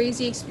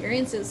crazy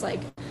experiences,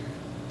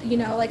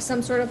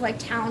 some sort of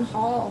town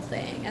hall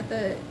thing at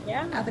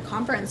the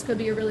conference could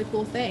be a really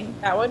cool thing.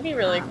 That would be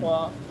really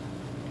cool,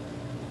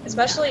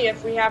 especially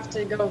if we have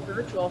to go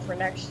virtual for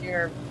next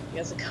year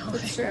because of COVID.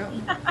 That's true.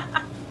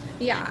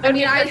 Yeah, I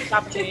mean, I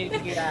opportunity to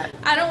do that.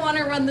 I don't want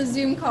to run the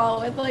Zoom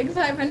call with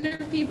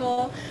 500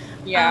 people.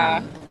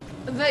 Yeah.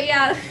 But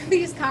yeah,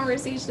 these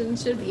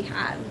conversations should be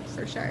had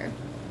for sure.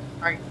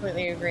 I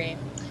completely agree.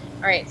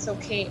 All right, so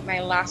Kate, my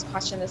last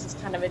question, this is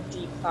kind of a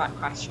deep thought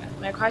question.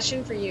 My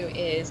question for you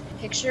is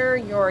picture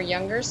your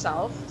younger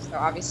self, so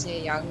obviously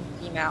a young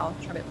female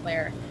trumpet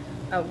player.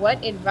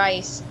 What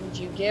advice would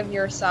you give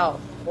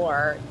yourself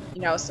for,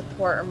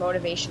 support or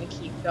motivation to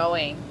keep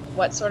going?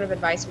 What sort of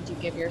advice would you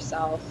give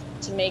yourself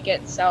to make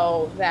it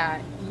so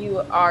that you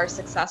are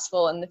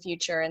successful in the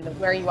future and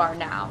where you are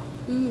now?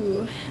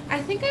 Ooh,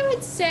 I think I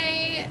would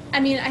say,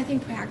 I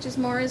think practice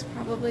more is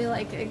probably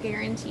like a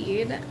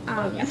guaranteed.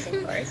 Oh, yes,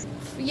 of course.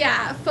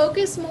 Yeah,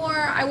 focus more.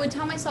 I would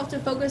tell myself to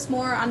focus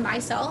more on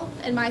myself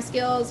and my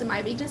skills and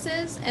my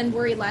weaknesses and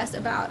worry less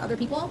about other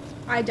people.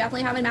 I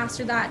definitely haven't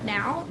mastered that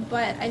now,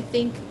 but I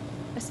think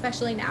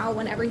especially now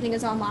when everything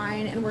is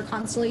online and we're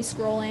constantly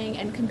scrolling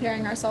and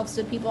comparing ourselves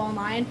to people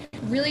online,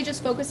 really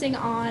just focusing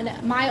on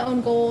my own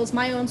goals,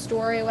 my own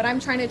story, what I'm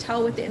trying to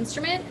tell with the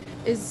instrument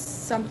is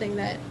something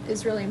that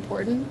is really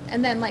important.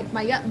 And then like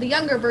the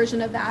younger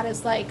version of that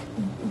is like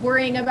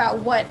worrying about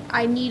what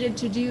I needed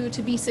to do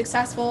to be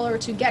successful or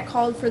to get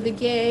called for the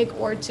gig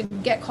or to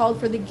get called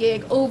for the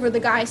gig over the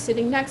guy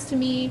sitting next to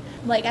me.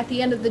 Like at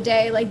the end of the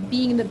day, like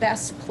being the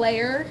best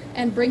player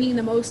and bringing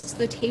the most to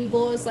the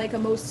table as like a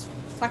most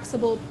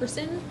flexible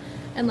person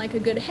and like a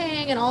good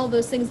hang and all of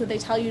those things that they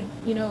tell you,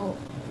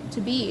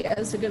 to be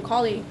as a good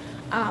colleague.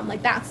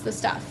 Like that's the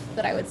stuff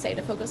that I would say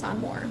to focus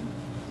on more.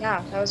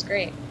 Yeah, that was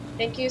great.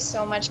 Thank you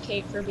so much,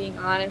 Kate, for being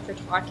on and for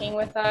talking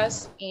with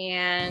us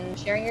and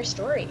sharing your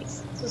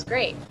stories. This was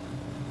great.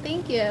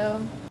 Thank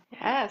you.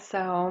 Yeah,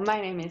 so my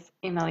name is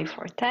Emily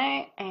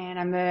Fortin, and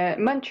I'm a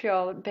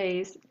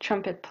Montreal-based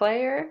trumpet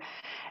player,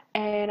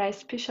 and I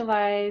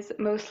specialize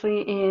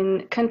mostly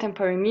in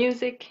contemporary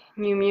music,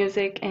 new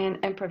music, and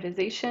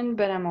improvisation,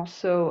 but I'm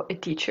also a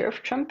teacher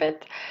of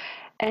trumpet.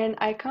 And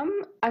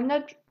I'm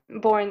not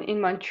born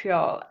in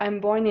Montreal. I'm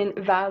born in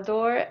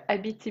Val-d'Or,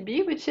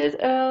 Abitibi, which is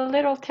a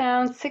little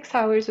town 6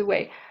 hours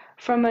away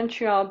from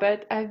Montreal,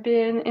 but I've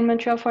been in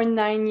Montreal for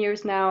 9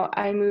 years now.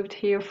 I moved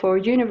here for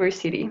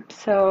university.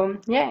 So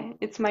yeah,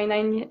 it's my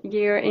 9th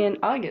year in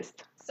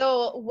August.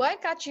 So,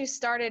 what got you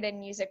started in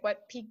music?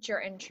 What piqued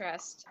your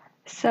interest?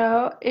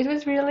 So it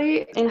was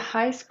really in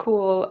high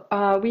school.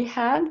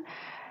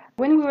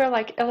 When we were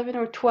like 11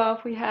 or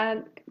 12, we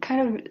had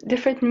kind of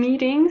different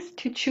meetings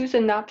to choose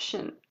an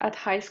option at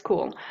high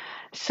school.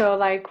 So,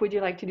 like, would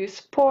you like to do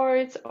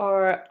sports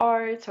or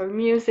arts or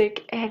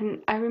music?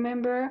 And I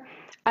remember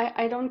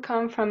I don't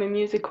come from a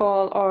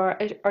musical or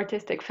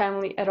artistic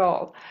family at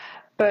all,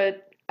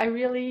 but I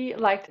really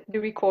liked the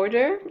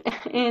recorder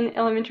in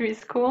elementary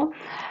school.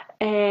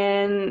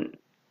 And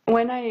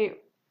when I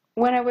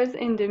when I was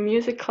in the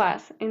music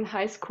class in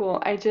high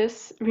school, I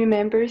just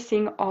remember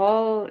seeing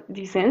all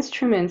these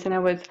instruments and I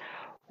was,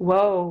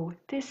 whoa,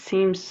 this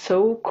seems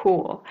so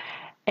cool.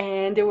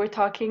 And they were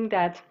talking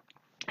that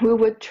we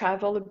would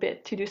travel a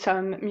bit to do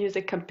some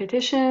music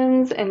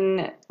competitions,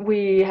 and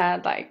we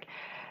had like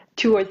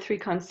 2 or 3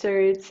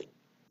 concerts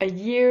a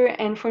year,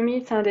 and for me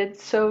it sounded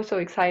so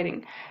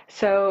exciting.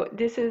 So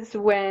this is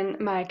when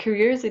my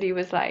curiosity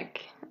was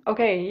like,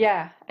 okay,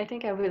 yeah, I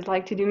think I would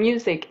like to do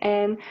music.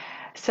 And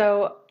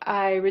so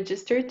I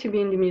registered to be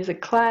in the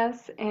music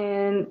class,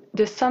 and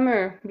the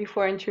summer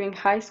before entering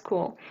high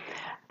school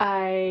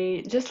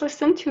I just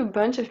listened to a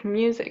bunch of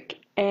music,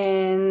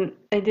 and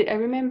I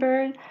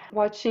remember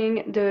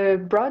watching the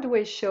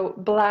Broadway show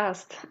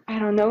Blast. I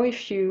don't know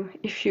if you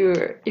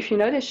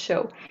know this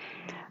show.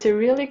 It's a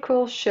really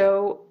cool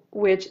show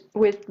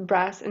with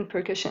brass and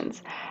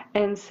percussions.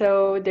 And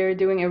so they're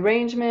doing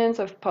arrangements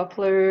of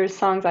popular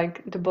songs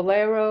like the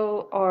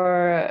Bolero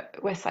or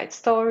West Side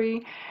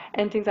Story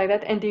and things like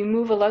that. And they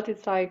move a lot.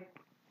 It's like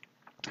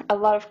a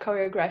lot of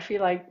choreography.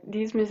 Like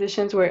these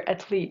musicians were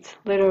athletes,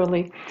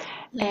 literally.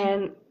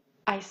 And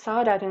I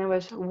saw that and I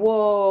was,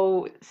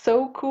 whoa,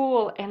 so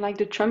cool. And like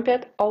the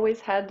trumpet always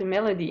had the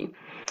melody,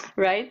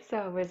 right? So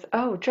I was,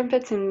 oh,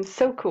 trumpet seems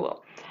so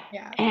cool.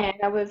 Yeah. And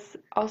I was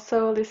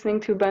also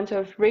listening to a bunch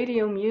of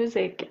radio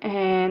music,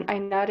 and I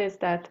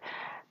noticed that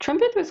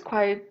trumpet was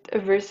quite a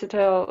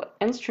versatile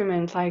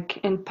instrument, like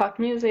in pop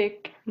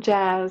music,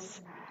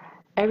 jazz,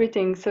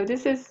 everything. So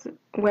this is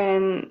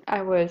when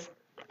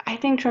I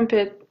think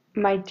trumpet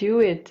might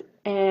do it.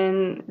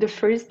 And the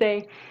first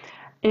day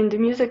in the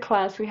music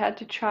class, we had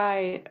to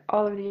try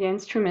all of the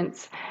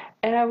instruments.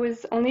 And I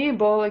was only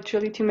able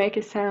actually to make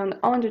a sound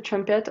on the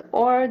trumpet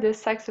or the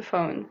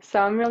saxophone. So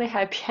I'm really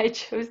happy I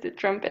chose the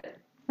trumpet.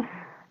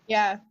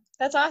 Yeah,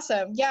 that's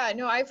awesome. Yeah,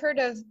 no, I've heard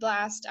of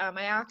Blast.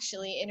 I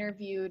actually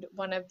interviewed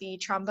one of the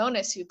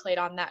trombonists who played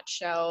on that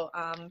show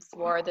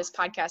for this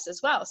podcast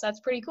as well. So that's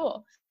pretty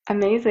cool.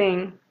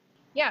 Amazing.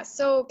 Yeah,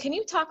 so can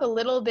you talk a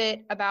little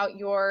bit about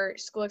your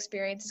school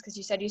experiences? Because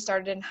you said you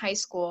started in high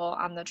school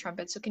on the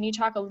trumpet. So can you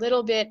talk a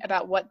little bit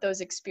about what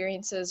those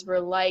experiences were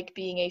like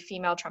being a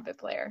female trumpet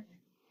player?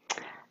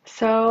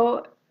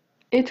 So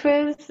it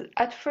was,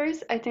 at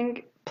first, I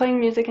think playing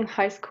music in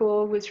high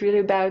school was really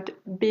about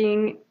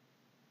being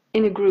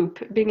in a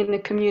group, being in a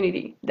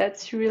community.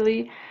 That's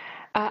really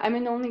I'm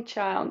an only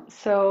child,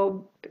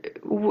 so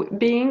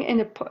being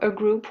in a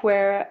group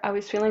where I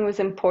was feeling was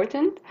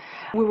important,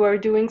 we were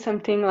doing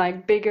something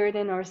like bigger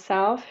than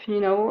ourselves,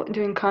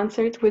 doing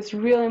concerts was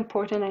real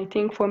important, I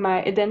think, for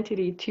my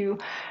identity to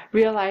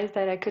realize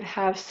that I could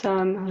have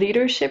some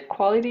leadership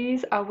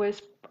qualities. I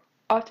was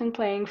often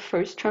playing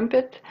first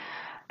trumpet,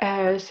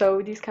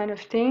 so these kind of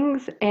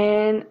things,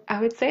 and I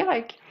would say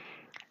like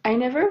I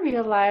never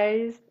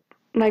realized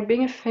like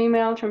being a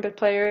female trumpet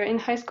player in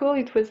high school,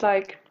 it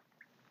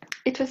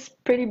was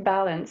pretty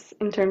balanced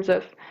in terms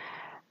of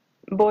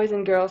boys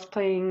and girls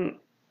playing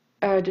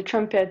the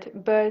trumpet.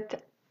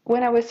 But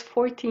when I was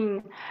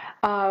 14,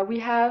 we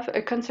have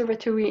a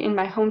conservatory in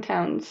my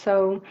hometown,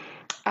 so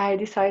I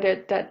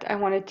decided that I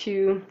wanted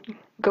to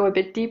go a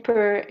bit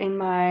deeper in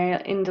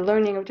the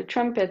learning of the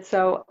trumpet.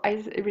 So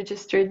I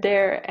registered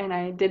there and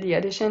I did the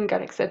audition,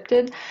 got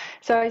accepted.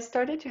 So I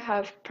started to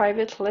have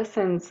private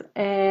lessons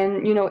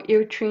and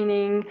ear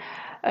training,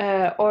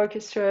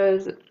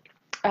 orchestras,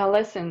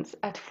 lessons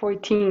at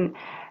 14,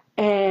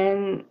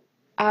 and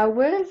I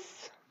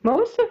was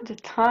most of the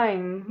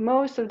time,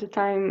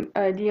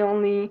 the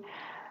only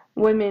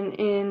women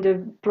in the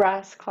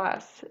brass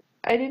class.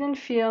 I didn't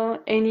feel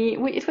any.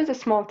 It was a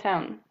small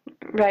town,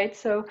 right?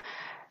 So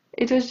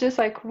it was just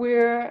like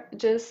we're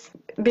just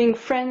being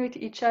friends with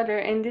each other,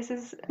 and this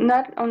is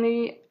not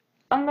only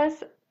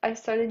unless I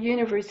started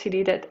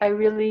university that I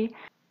really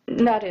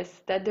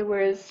noticed that there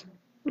was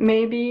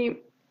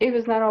maybe it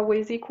was not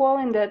always equal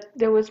and that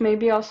there was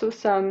maybe also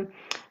some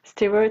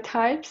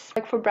stereotypes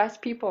like for brass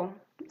people.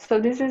 So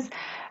this is,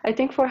 I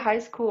think, for high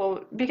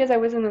school, because I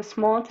was in a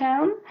small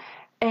town,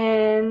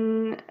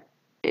 and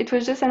it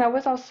was just, and I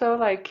was also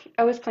like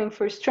I was playing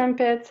first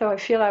trumpet, so I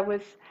feel I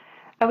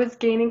was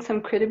gaining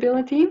some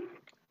credibility.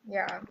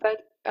 Yeah.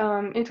 But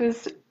it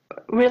was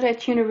really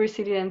at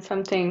university and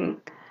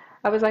something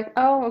I was like,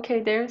 oh,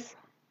 okay,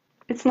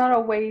 it's not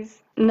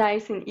always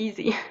nice and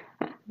easy.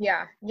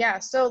 Yeah, yeah.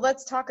 So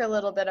let's talk a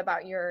little bit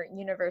about your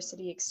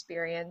university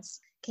experience.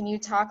 Can you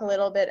talk a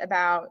little bit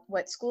about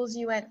what schools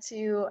you went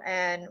to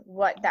and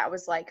what that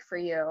was like for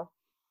you?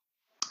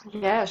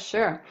 Yeah,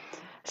 sure.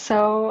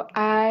 So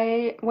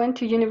I went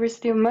to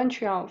University of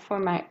Montreal for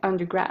my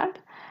undergrad,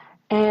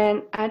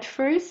 and at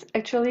first,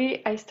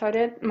 actually, I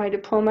started my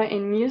diploma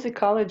in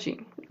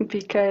musicology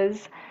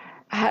because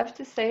I have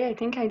to say, I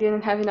think I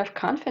didn't have enough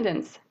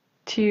confidence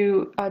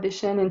to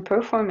audition in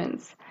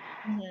performance.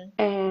 Hmm.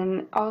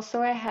 And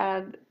also, I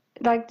had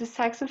like the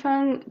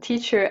saxophone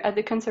teacher at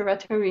the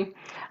conservatory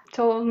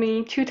told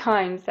me 2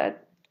 times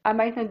that I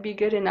might not be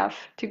good enough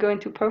to go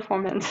into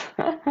performance.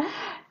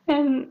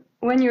 And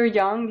when you're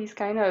young, these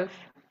kind of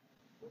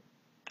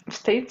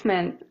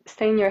statements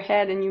stay in your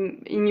head and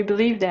you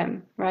believe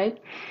them,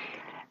 right?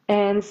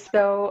 And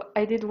so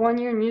I did 1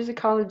 year in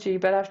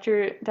musicology, but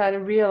after that I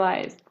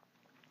realized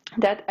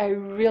that I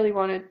really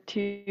wanted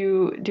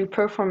to do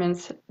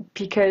performance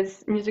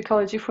because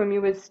musicology for me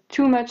was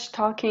too much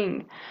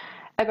talking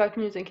about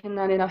music and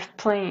not enough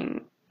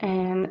playing.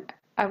 And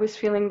I was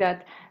feeling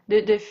that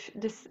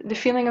the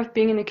feeling of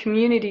being in a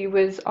community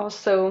was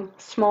also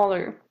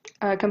smaller,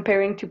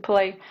 comparing to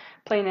play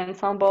in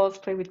ensembles,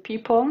 play with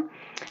people.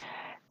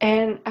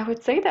 And I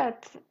would say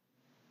that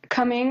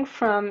coming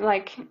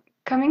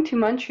to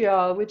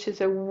Montreal, which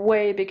is a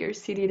way bigger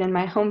city than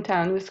my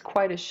hometown, was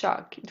quite a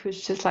shock. It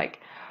was just like,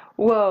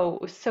 whoa,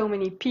 so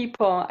many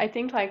people. I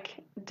think like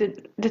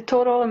the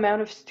total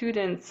amount of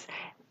students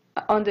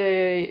on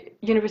the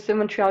University of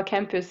Montreal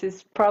campus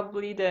is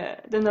probably the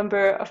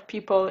number of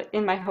people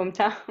in my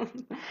hometown.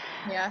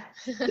 Yeah.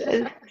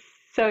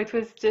 So it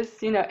was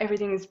just,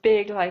 everything is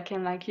big, like,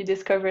 and like you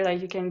discover like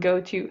you can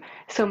go to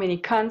so many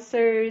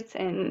concerts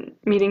and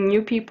meeting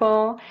new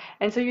people.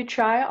 And so you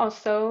try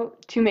also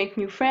to make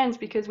new friends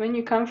because when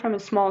you come from a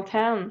small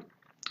town,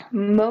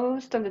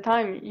 most of the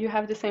time you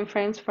have the same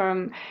friends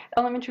from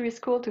elementary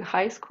school to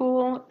high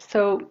school.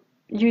 So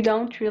you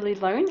don't really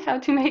learn how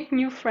to make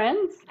new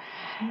friends.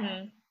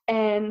 Hmm.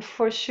 And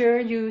for sure,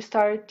 you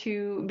start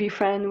to be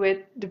friend with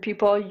the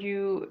people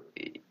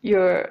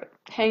you're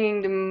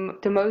hanging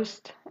the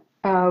most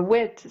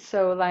with.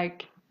 So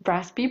like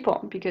brass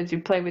people, because you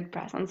play with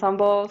brass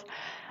ensembles,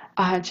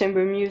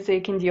 chamber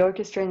music in the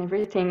orchestra and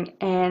everything.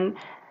 And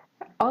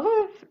all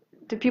of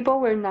the people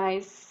were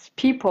nice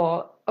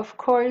people. Of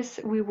course,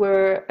 we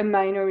were a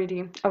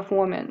minority of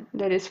women,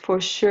 that is for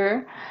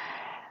sure.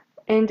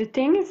 And the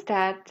thing is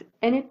that,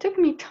 and it took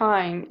me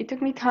time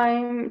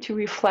to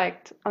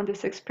reflect on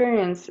this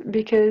experience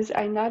because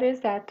I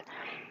noticed that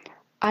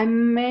I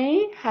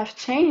may have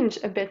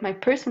changed a bit my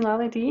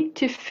personality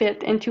to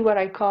fit into what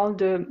I call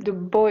the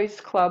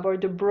boys club or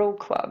the bro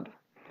club.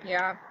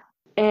 Yeah.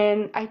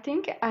 And I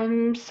think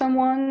I'm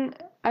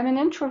an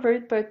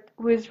introvert, but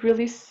who is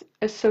really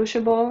a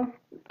sociable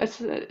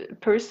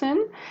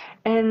person.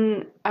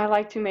 And I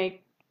like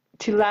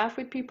to laugh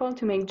with people,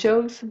 to make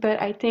jokes,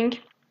 but I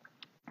think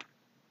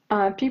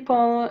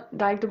people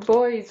like the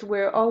boys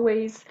were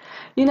always,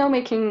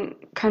 making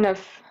kind of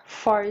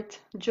fart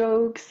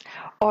jokes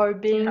or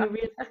being Yeah.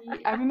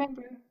 really. I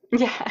remember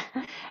Yeah,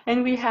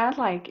 and we had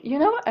like,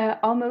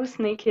 almost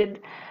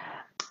naked,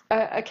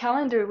 a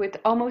calendar with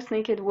almost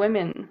naked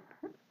women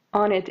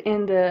on it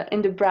in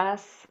the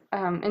brass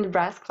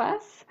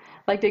class.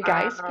 Like the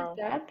guys put Wow.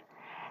 that,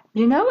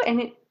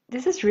 and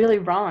this is really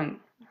wrong,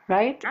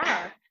 right?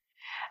 Yeah.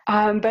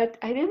 But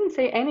I didn't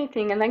say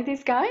anything, and like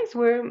these guys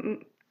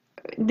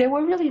they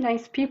were really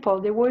nice people.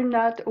 They were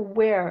not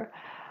aware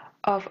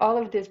of all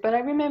of this. But I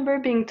remember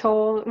being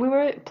told we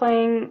were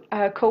playing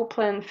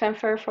Copland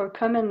Fanfare for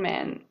Common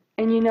Man,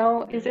 and is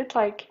Mhm. it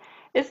like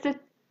it's the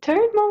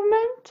third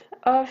movement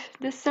of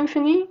the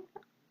symphony?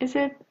 Is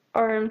it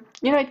or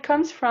it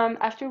comes from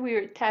after we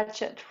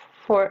attach it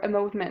for a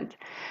movement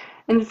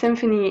in the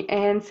symphony,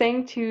 and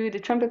saying to the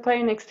trumpet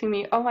player next to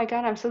me, "Oh my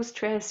God, I'm so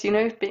stressed.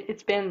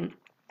 It's been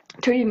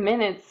 30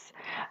 minutes,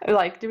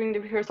 like during the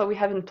rehearsal we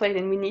haven't played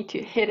and we need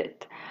to hit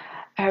it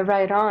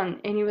right on."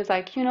 And he was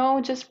like,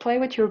 just play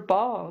with your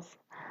balls.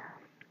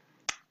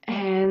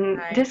 And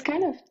Right. this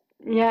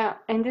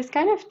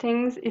kind of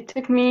things, it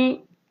took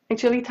me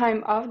actually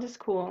time off the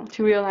school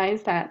to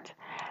realize that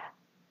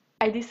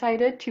I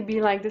decided to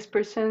be like this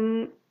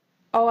person.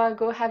 Oh, I'll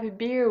go have a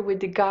beer with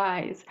the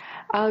guys.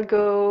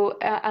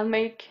 I'll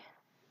make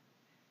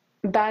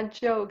bad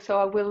jokes, so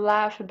I will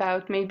laugh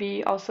about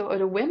maybe also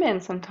other women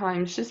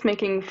sometimes, just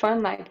making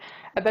fun, like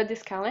about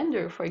this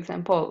calendar, for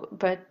example.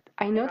 But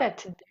I know Yeah. that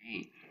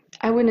today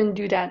I wouldn't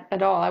do that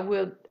at all.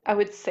 I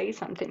would say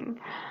something.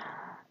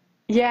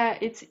 Yeah,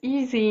 it's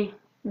easy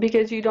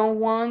because you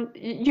want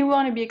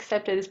to be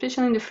accepted,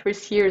 especially in the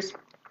first years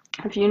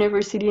of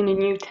university in a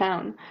new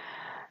town.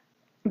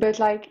 But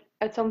like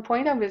at some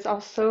point, I was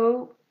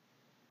also,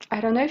 I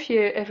don't know if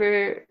you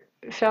ever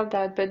felt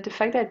that, but the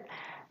fact that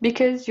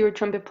because you're a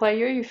trumpet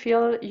player, you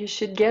feel you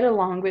should get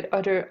along with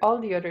all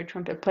the other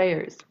trumpet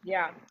players.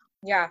 Yeah.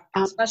 Yeah.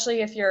 Um,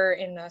 Especially if you're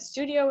in a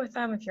studio with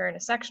them, if you're in a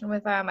section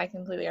with them, I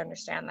completely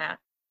understand that.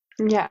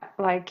 yeah,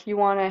 like you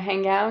want to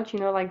hang out,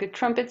 like the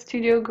trumpet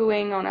studio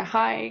going on a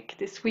hike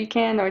this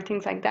weekend or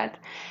things like that.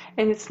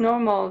 And it's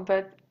normal,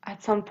 but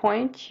at some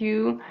point,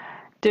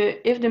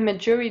 if the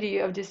majority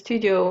of the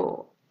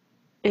studio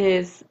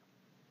is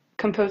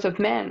composed of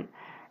men,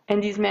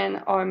 and these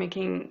men are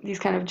making these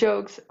kind of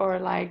jokes or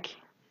like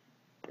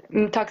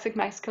toxic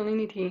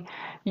masculinity,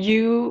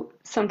 you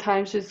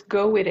sometimes just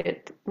go with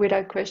it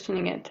without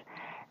questioning it.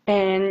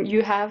 And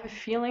you have a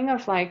feeling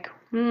of like,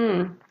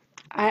 I'm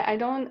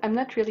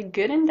not really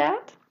good in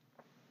that,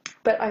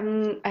 but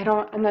I'm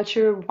not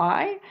sure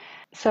why.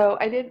 So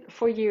I did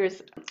 4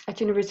 years at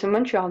University of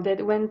Montreal,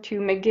 that went to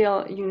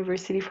McGill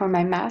University for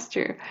my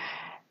master.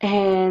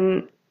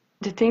 And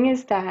the thing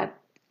is that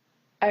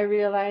I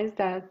realized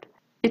that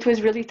it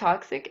was really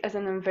toxic as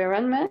an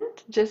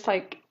environment, just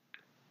like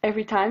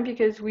every time,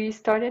 because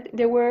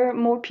there were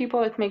more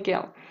people at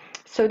McGill.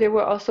 So there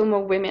were also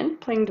more women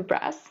playing the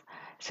brass.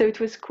 So it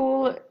was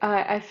cool.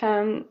 I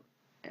found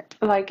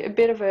like a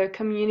bit of a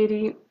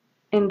community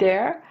in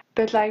there.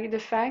 But like the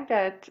fact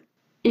that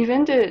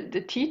even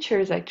the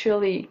teachers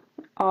actually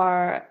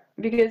are,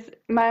 because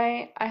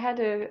I had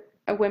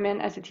a woman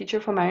as a teacher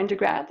for my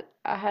undergrad.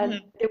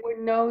 Mhm. There were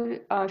no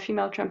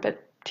female trumpet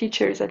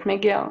teachers at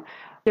McGill.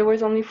 There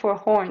was only for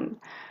horn,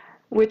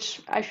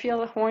 which I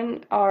feel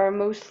horn are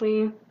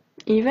mostly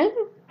even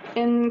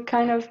in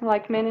kind of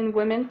like men and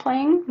women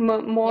playing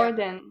Yeah. more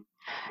than,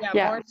 Yeah,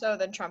 yeah, more so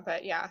than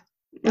trumpet. Yeah.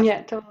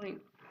 yeah, Definitely. totally.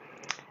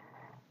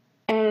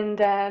 And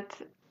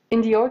that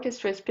in the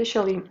orchestra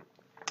especially,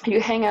 you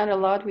hang out a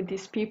lot with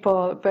these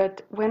people.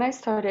 But when I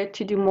started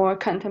to do more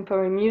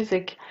contemporary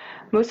music,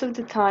 most of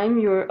the time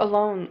you're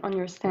alone on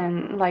your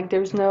stand. Like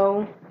there's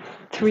no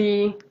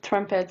three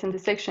trumpets in the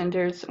section,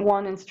 there's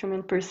one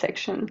instrument per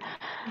section.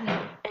 Mhm.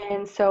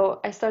 And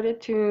so I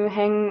started to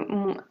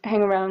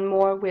hang around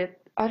more with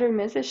other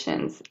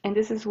musicians. And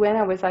this is when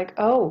I was like,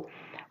 oh,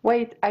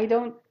 wait, I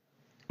don't.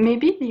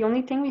 Maybe the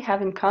only thing we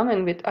have in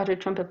common with other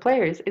trumpet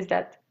players is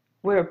that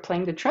we're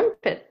playing the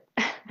trumpet.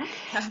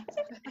 Yeah.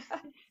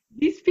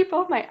 These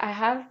people might,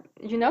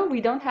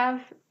 we don't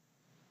have,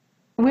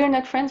 we're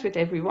not friends with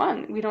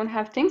everyone. We don't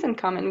have things in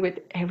common with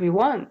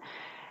everyone.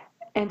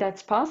 And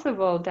that's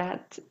possible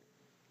that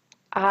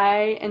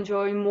I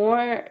enjoy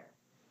more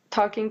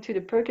talking to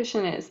the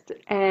percussionist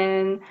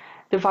and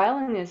the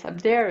violinist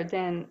up there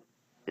than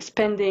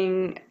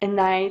spending a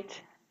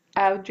night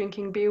out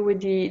drinking beer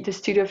with the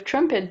studio of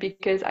trumpet,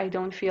 because I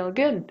don't feel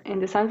good in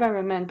this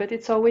environment. But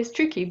it's always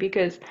tricky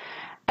because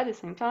at the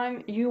same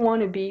time you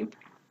want to be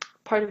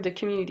part of the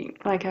community,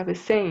 like I was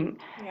saying.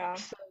 Yeah.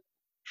 So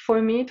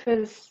for me it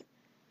was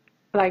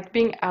like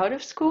being out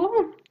of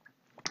school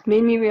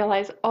made me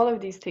realize all of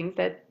these things,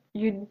 that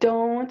you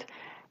don't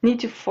need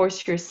to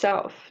force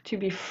yourself to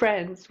be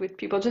friends with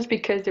people just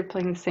because they're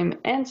playing the same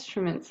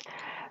instruments.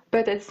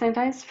 But at the same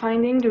time,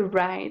 finding the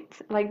right,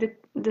 like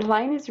the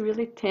line is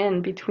really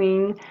thin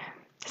between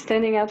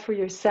standing out for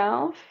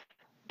yourself,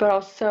 but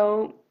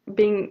also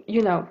being,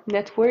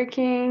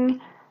 networking,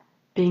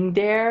 being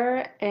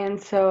there. And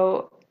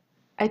so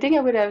I think I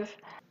would have,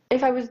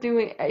 if I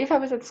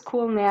was at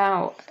school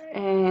now,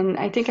 and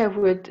I think I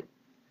would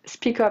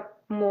speak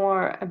up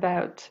more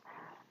about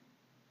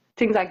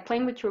things like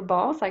playing with your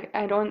balls, like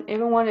I don't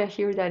even want to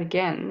hear that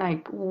again.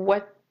 Like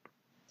what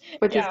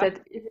does Yeah. that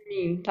even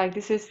mean? Like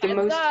this is the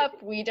Heads most up,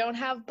 we don't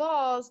have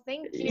balls.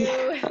 Thank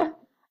you.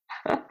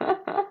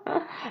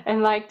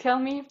 and like tell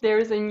me if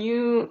there's a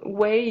new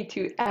way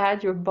to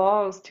add your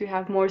balls to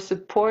have more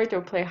support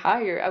or play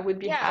higher. I would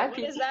be Yeah, what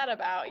happy. is that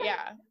about?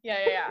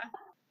 Yeah.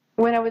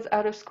 When I was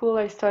out of school,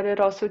 I started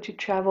also to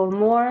travel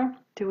more,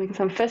 doing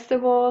some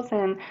festivals.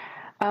 And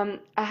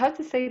I have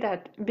to say that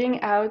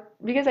being out,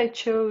 because I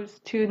chose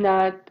to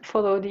not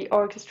follow the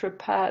orchestra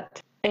path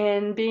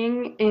and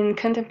being in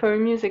contemporary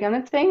music, I'm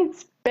not saying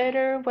it's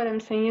better. What I'm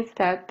saying is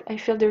that I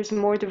feel there's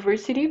more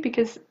diversity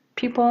because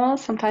people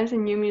sometimes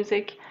in new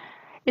music,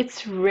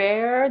 it's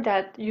rare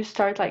that you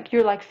start like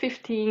you're like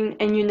 15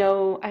 and you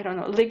know, I don't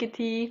know,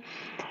 Ligeti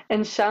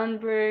and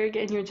Schoenberg,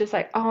 and you're just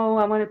like, oh,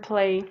 I want to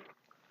play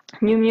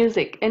new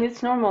music. And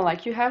it's normal,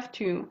 like you have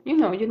to,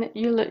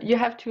 you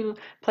have to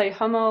play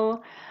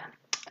Hummel,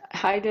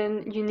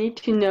 Haydn. You need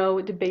to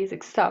know the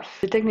basic stuff,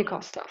 the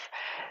technical stuff.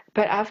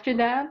 But after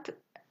that,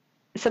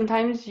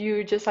 sometimes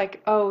you're just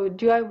like, oh,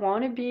 do I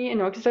want to be an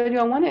orchestra? Do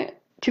I want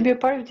to be a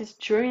part of this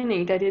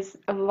journey that is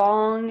a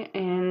long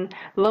and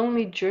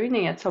lonely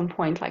journey at some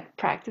point, like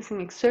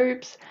practicing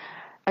excerpts,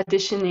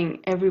 auditioning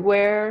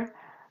everywhere,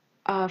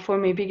 for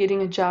maybe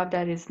getting a job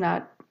that is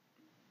not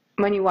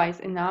money-wise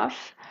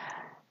enough.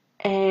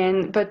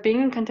 And but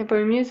being in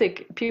contemporary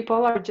music,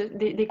 people are just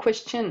they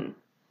question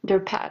their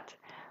path.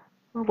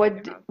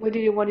 What do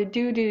you want to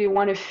do? Do you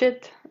want to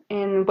fit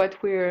in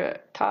what we're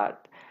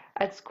taught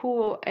at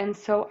school? And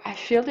so I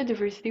feel the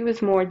diversity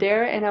was more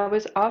there, and I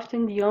was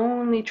often the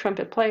only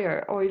trumpet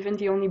player or even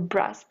the only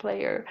brass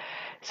player.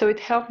 So it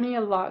helped me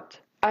a lot.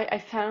 I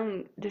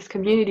found this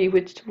community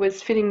which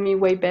was fitting me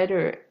way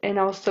better, and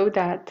also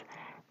that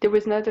there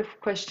was not a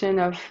question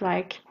of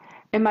like,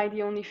 am I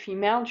the only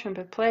female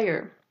trumpet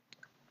player?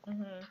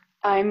 Mm-hmm.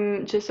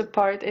 I'm just a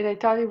part, and I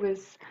thought it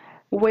was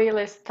way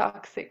less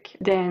toxic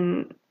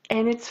than.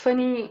 And it's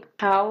funny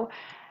how,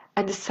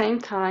 at the same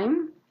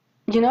time,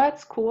 at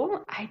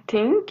school, I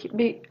think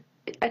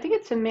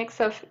it's a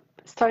mix of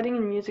starting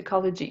in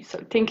musicology,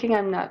 so thinking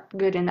I'm not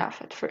good enough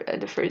at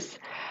the first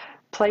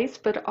place,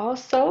 but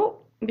also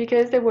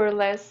because there were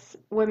less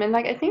women.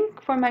 Like I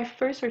think for my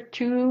first or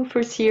two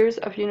first years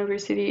of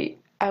university,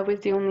 I was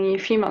the only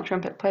female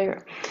trumpet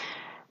player.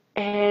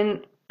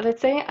 And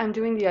let's say I'm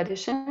doing the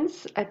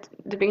auditions at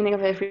the beginning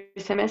of every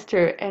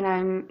semester, and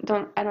I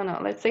don't know,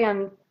 let's say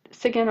I'm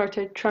second or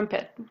third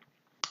trumpet.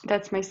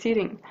 That's my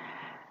seating.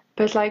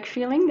 But like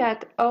feeling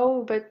that,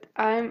 oh, but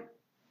I'm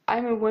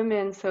a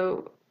woman,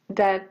 so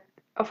that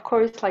of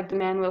course like the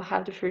man will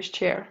have the first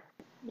chair.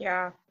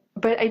 Yeah.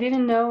 But I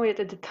didn't know it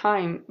at the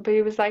time. But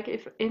it was like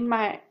if in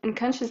my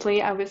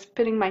unconsciously I was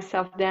putting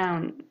myself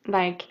down,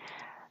 like,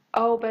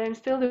 oh, but I'm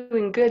still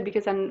doing good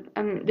because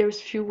there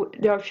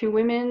are few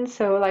women,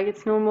 so like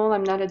it's normal.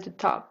 I'm not at the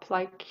top.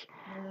 Like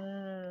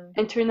Mm.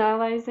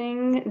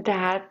 internalizing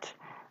that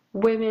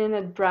women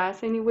at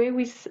brass anyway.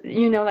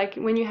 Like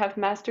when you have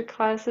master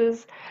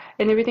classes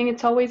and everything,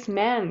 it's always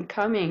men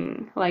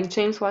coming. Like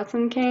James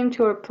Watson came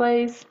to our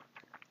place,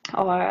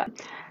 or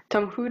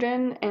Tom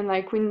Hooden, and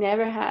like we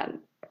never had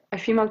a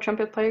female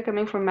trumpet player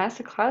coming from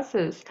master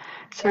classes.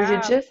 So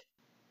Yeah.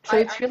 I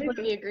it's really.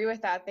 completely agree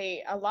with that.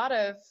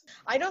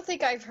 I don't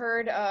think I've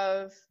heard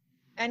of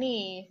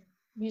any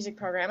music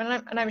program,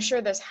 and I'm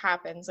sure this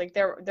happens. Like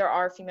there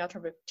are female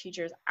trumpet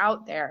teachers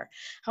out there.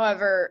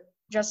 However,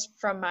 just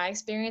from my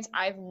experience,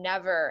 I've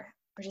never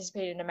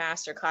participated in a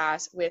master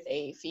class with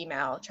a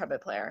female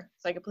trumpet player.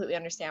 So I completely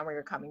understand where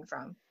you're coming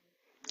from.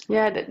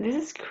 Yeah, this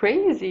is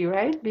crazy,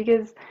 right?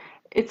 Because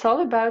it's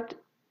all about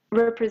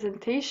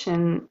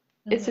representation.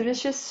 It's a Mm-hmm.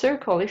 vicious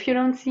circle. If you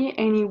don't see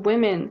any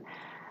women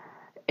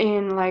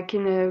in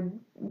a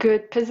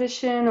good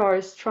position or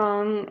a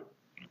strong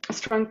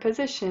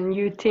position,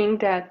 you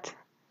think that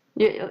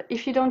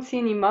if you don't see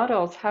any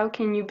models, how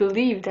can you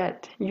believe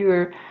that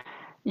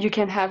you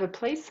can have a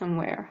place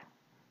somewhere?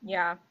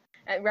 Yeah,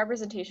 and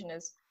representation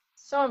is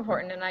so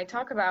important, and I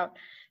talk about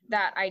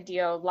that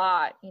idea a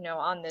lot,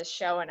 on this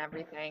show and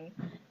everything.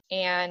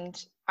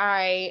 And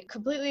I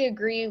completely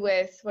agree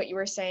with what you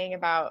were saying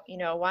about,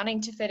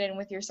 wanting to fit in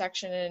with your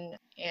section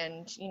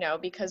and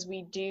because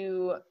we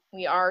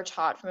are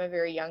taught from a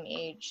very young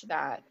age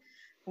that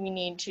we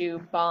need to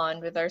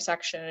bond with our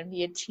section and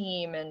be a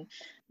team and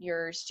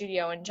your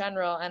studio in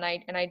general. And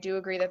I do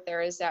agree that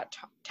there is that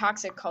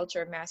toxic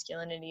culture of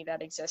masculinity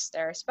that exists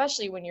there,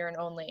 especially when you're an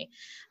only.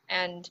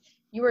 And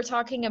you were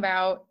talking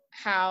about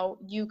how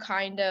you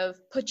kind of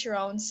put your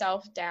own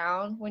self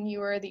down when you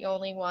were the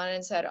only one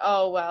and said,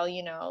 oh, well,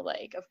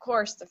 like, of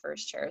course the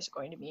first chair is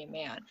going to be a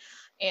man.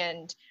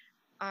 And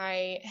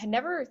I had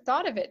never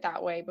thought of it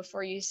that way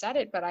before you said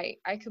it, but I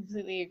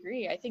completely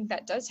agree. I think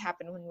that does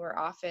happen when we're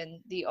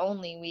often the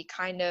only. We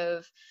kind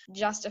of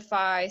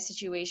justify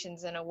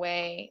situations in a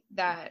way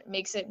that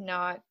makes it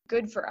not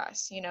good for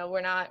us.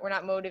 We're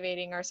not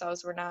motivating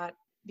ourselves. We're not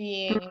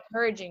being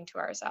encouraging to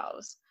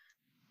ourselves.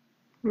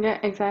 Yeah,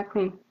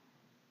 exactly.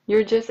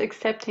 You're just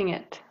accepting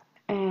it,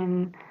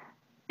 and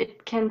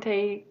it can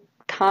take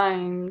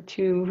time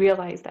to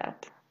realize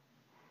that.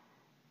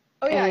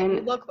 Oh yeah, you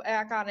And look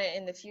back on it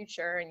in the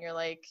future and you're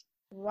like,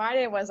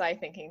 why was I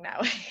thinking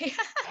that way?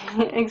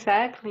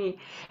 exactly.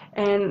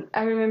 And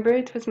I remember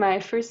it was my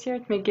first year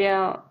at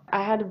McGill.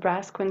 I had a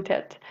brass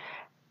quintet,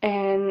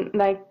 and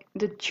like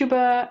the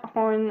tuba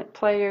horn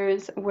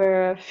players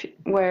were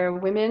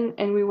women,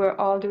 and we were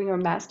all doing our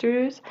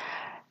masters.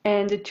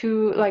 And the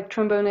two like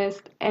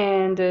trombonist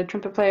and the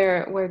trumpet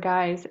player were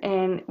guys,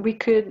 and we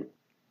could.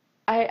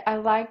 I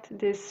liked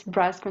this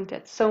brass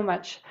quintet so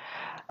much.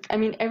 I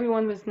mean,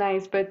 everyone was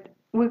nice, but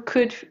we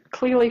could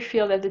clearly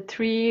feel that the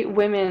three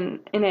women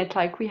in it,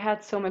 like, we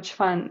had so much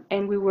fun,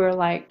 and we were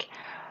like,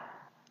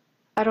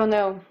 I don't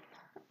know,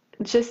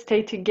 just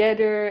stay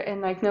together and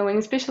like knowing,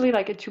 especially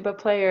like a tuba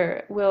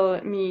player will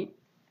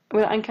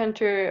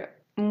encounter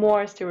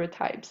more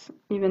stereotypes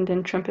even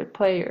than trumpet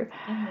player.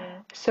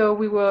 So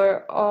we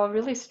were all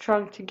really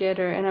strong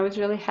together, and I was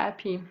really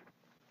happy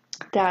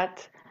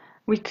that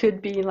we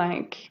could be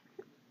like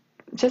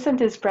just in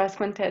this brass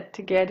quintet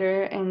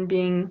together and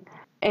being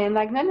and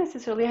like not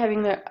necessarily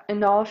having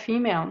an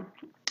all-female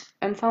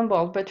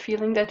ensemble, but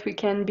feeling that we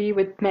can be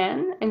with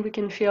men and we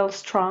can feel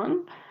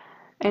strong,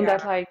 and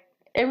that Yeah. like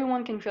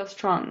everyone can feel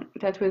strong.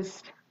 That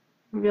was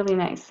really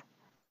nice.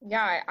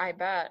 Yeah, I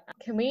bet.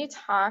 Can we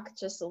talk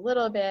just a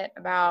little bit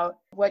about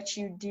what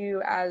you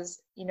do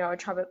as, a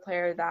trumpet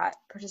player that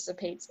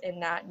participates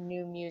in that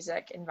new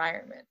music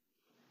environment?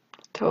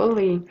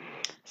 Totally.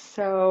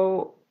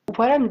 So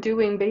what I'm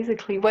doing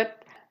basically,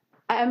 what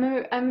I'm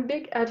a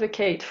big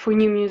advocate for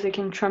new music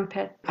in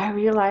trumpet. I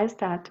realized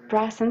that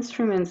brass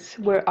instruments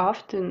were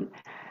often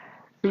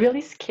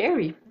really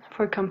scary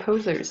for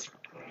composers,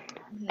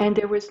 and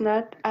there was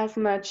not as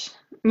much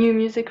new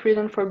music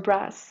written for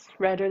brass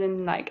rather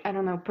than like, I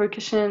don't know,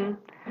 percussion,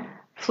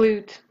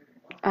 flute,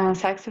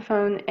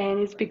 saxophone. And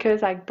it's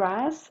because like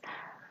brass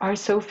are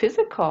so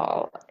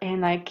physical,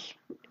 and like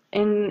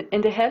in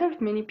the head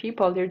of many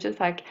people they're just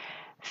like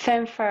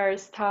fanfare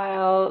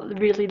style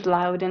really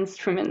loud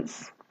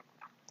instruments,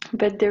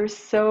 but there's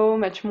so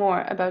much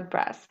more about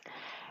brass.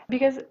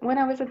 Because when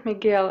I was at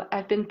McGill,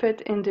 I've been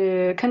put in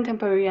the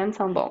contemporary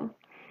ensemble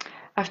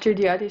after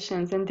the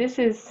auditions, and this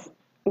is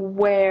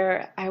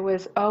where I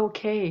was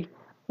okay.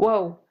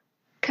 Whoa,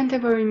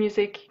 contemporary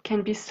music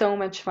can be so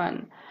much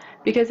fun,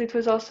 because it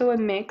was also a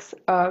mix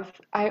of,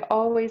 I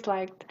always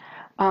liked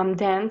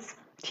dance,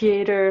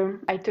 theater.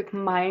 I took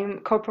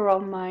corporal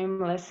mime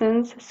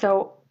lessons,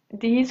 so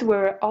these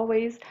were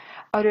always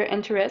other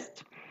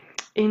interests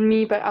in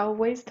me, but I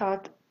always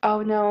thought,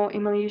 oh no,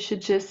 Emily, you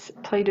should just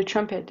play the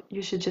trumpet.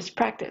 You should just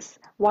practice.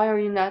 Why are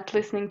you not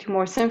listening to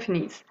more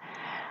symphonies?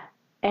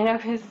 And I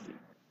was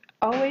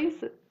always,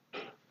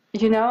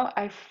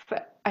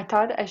 I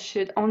thought I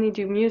should only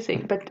do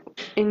music, but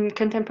in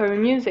contemporary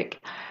music,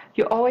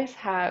 you always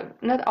have,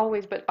 not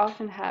always, but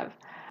often have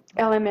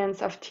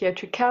elements of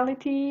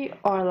theatricality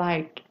or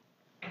like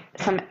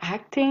some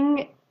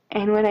acting.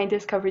 And when I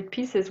discovered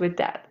pieces with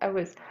that, I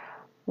was,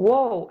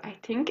 whoa, I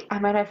think I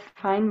might have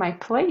found my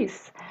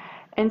place.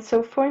 And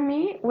so for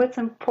me, what's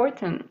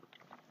important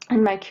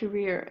in my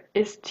career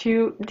is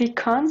to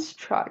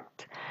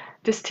deconstruct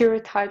the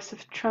stereotypes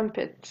of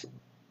trumpet.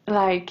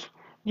 Like,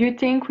 you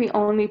think we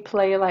only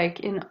play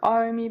like in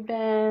army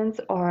bands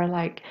or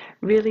like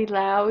really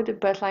loud,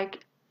 but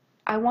like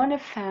I want to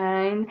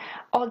find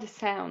all the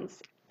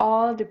sounds,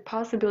 all the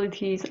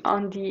possibilities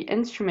on the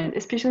instrument,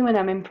 especially when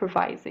I'm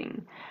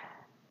improvising.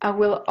 I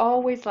will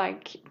always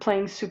like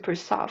playing super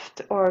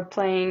soft or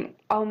playing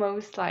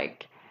almost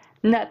like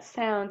nut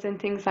sounds and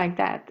things like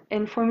that.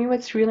 And for me,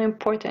 what's really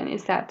important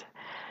is that,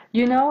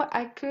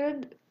 I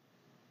could,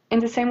 in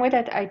the same way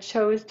that I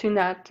chose to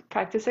not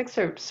practice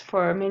excerpts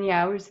for many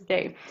hours a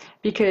day,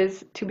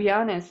 because to be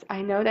honest,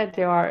 I know that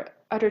there are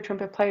other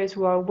trumpet players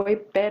who are way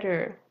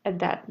better at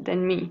that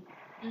than me.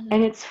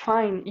 And it's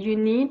fine. You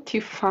need to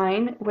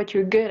find what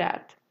you're good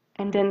at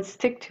and then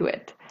stick to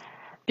it.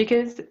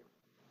 Because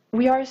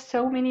we are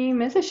so many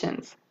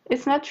musicians.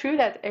 It's not true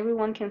that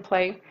everyone can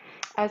play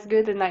as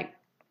good, and like,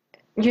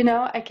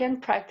 I can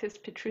practice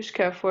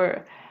Petrushka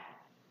for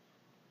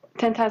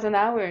 10,000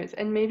 hours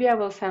and maybe I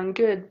will sound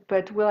good,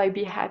 but will I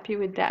be happy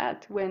with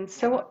that when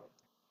so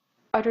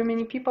other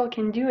many people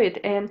can do it?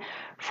 And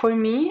for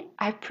me,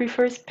 I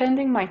prefer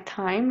spending my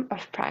time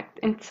of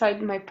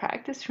inside my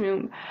practice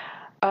room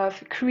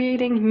of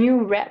creating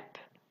new rep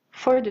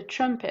for the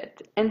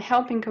trumpet and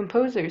helping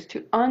composers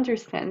to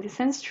understand this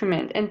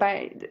instrument, and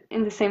by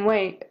in the same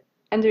way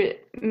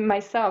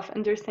myself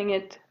understanding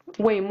it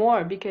way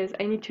more, because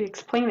I need to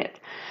explain it.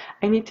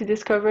 I need to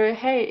discover,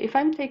 hey, if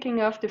I'm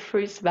taking off the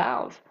first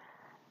valve,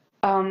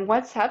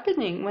 what's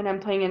happening when I'm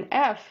playing an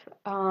F?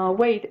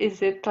 Wait,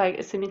 is it like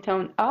a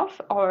semitone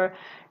off, or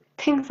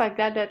things like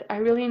that that I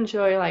really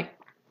enjoy, like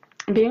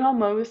being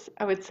almost,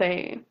 I would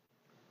say,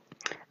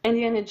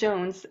 Indiana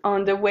Jones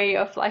on the way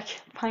of like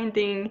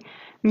finding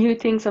new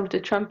things of the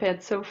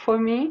trumpet. So for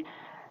me,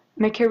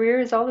 my career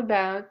is all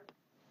about,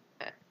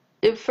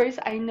 first,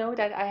 I know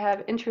that I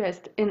have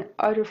interest in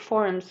other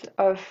forms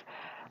of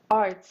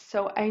art.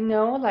 So I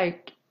know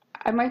like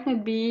I might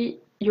not be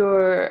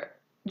your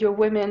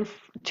women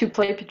to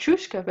play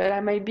Petrushka, but I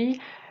might be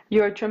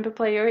your trumpet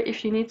player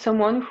if you need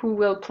someone who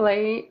will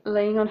play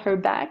laying on her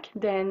back,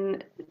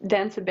 then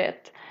dance a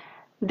bit,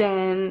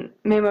 then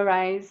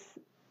memorize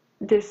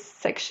this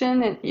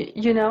section, and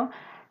you know.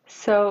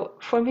 So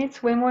for me,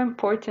 it's way more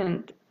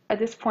important at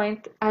this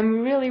point.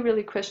 I'm really,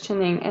 really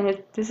questioning,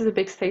 and this is a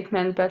big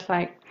statement, but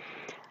like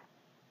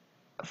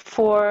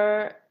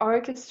for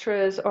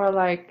orchestras or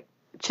like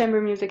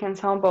chamber music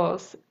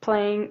ensembles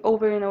playing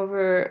over and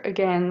over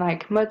again,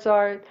 like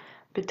Mozart,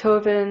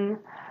 Beethoven,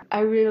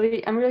 I'm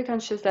really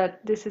conscious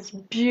that this is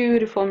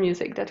beautiful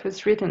music that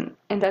was written,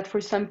 and that for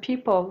some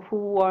people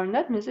who are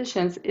not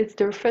musicians, it's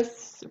their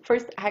first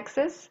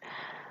access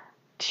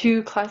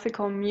to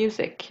classical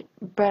music.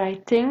 But I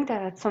think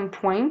that at some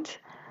point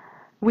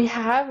we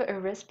have a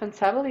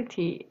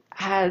responsibility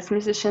as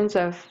musicians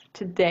of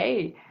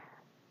today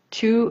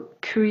to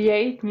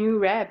create new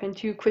rap and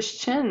to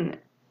question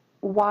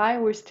why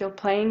we're still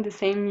playing the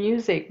same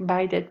music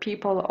by dead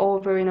people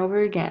over and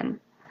over again.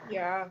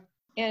 Yeah.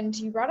 And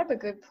you brought up a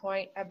good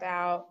point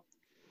about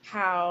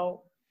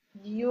how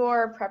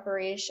your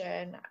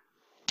preparation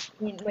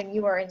when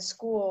you are in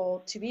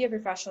school to be a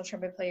professional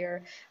trumpet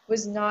player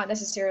was not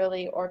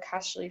necessarily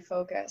orchestrally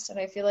focused. And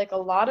I feel like a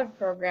lot of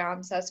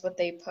programs, that's what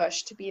they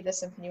push, to be the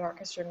symphony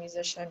orchestra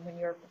musician when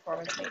you're a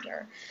performance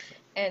major.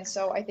 And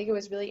so I think it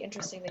was really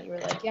interesting that you were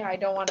like, yeah, I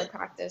don't want to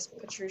practice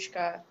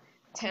Petrushka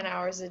 10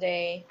 hours a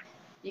day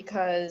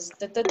because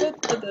doesn't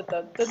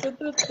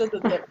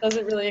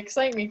really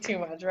excite me too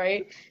much,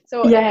 right?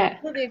 So and I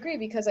completely agree,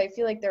 because I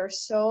feel like there are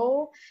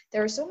so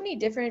many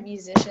different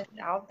musicians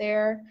out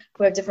there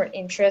who have different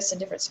interests and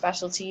different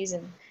specialties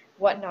and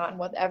whatnot and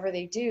whatever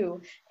they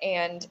do.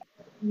 And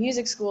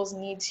music schools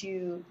need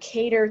to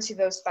cater to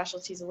those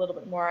specialties a little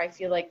bit more. I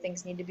feel like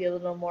things need to be a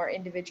little more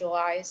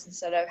individualized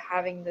instead of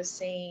having the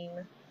same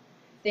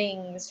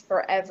things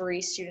for every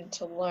student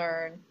to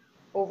learn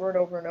over and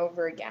over and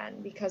over again,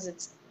 because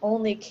it's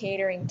only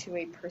catering to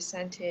a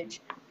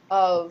percentage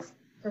of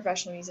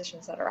professional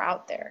musicians that are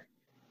out there.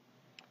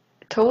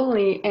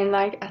 Totally. And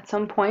like at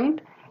some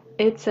point,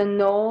 it's an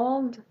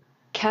old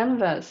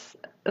canvas.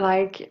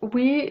 Like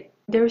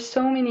there's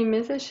so many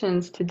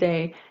musicians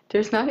today.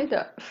 There's not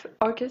enough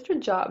orchestra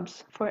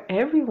jobs for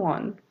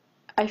everyone.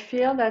 I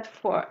feel that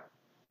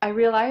I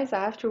realized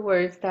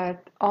afterwards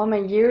that all my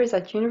years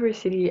at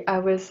university, I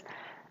was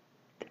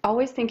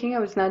always thinking I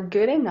was not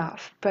good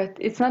enough. But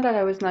it's not that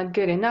I was not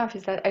good enough,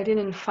 it's that I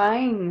didn't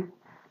find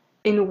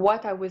in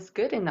what I was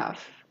good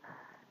enough.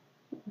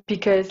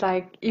 Because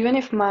like even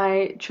if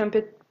my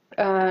trumpet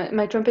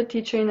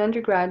teacher in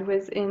undergrad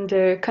was in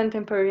the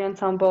contemporary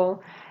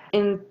ensemble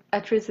in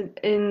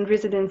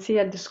residency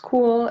at the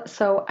school,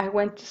 so I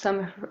went to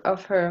some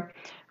of her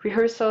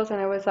rehearsals and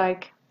I was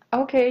like,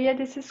 okay, yeah,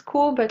 this is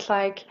cool, but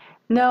like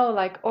no,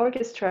 like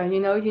orchestra,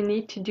 you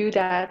need to do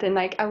that. And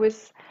like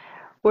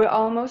we're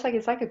almost like,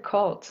 it's like a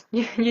cult.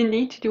 You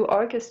need to do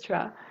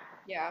orchestra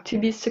to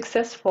be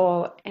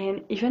successful.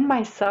 And even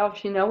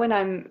myself, when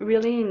I'm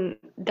really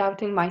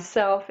doubting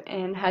myself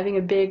and having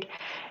a big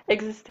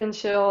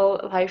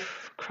existential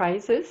life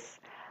crisis,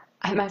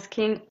 I'm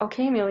asking,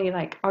 okay, Millie,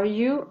 like,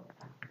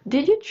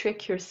 did you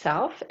trick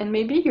yourself? And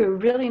maybe you're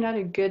really not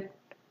a good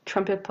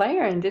trumpet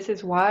player, and this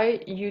is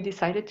why you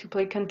decided to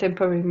play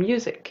contemporary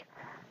music.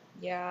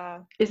 Yeah.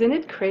 Isn't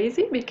it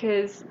crazy?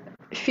 Because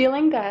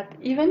feeling that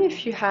even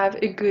if you have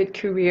a good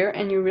career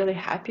and you're really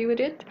happy with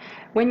it,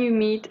 when you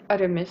meet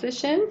other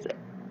musicians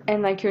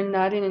and like you're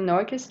not in an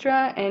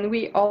orchestra, and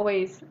we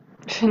always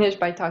finish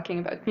by talking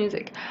about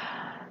music,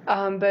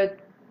 but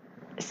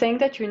saying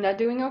that you're not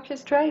doing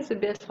orchestra is a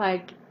bit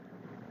like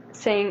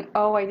saying,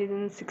 oh, I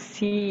didn't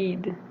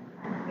succeed.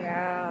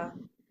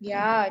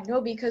 Yeah,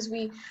 no, because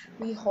we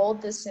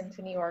hold the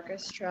symphony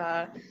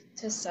orchestra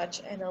to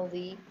such an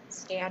elite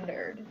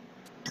standard.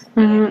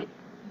 Mm-hmm.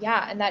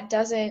 And that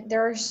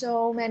there are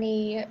so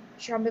many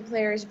trumpet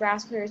players,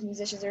 brass players,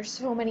 musicians, there's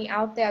so many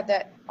out there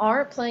that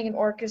aren't playing in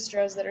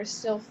orchestras that are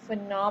still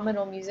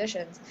phenomenal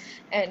musicians.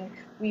 And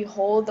we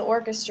hold the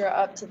orchestra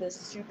up to this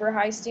super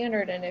high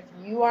standard. And if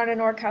you aren't an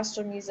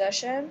orchestral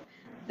musician,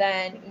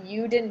 then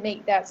you didn't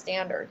make that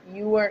standard.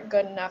 You weren't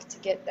good enough to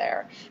get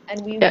there.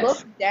 And we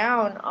look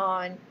down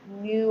on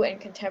new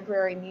and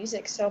contemporary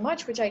music so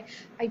much, which I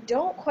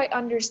don't quite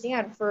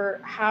understand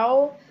for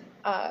how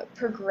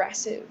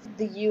progressive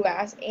the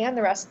US and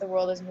the rest of the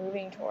world is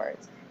moving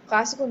towards.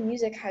 Classical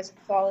music has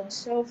fallen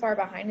so far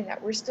behind in that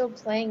we're still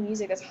playing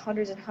music that's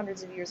hundreds and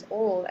hundreds of years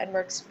old, and we're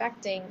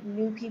expecting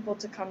new people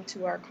to come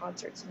to our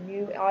concerts,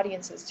 new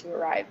audiences to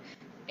arrive.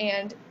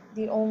 And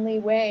the only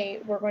way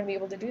we're going to be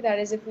able to do that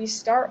is if we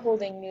start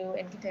holding new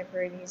and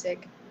contemporary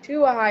music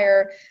to a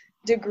higher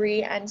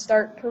degree and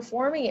start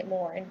performing it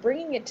more and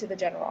bringing it to the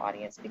general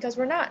audience, because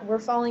we're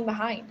falling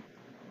behind.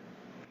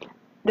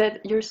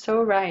 That you're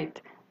so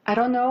right. I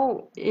don't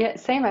know. Yeah,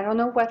 same. I don't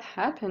know what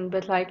happened,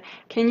 but like,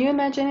 can you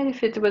imagine it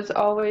if it was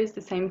always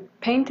the same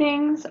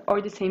paintings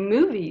or the same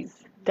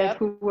movies that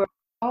we were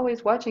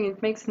always watching?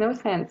 It makes no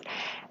sense.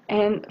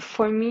 And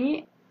for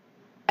me,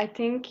 I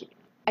think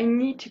I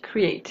need to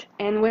create.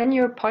 And when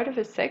you're part of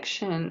a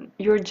section,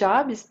 your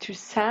job is to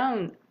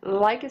sound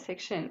like a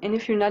section. And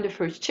if you're not the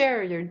first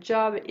chair, your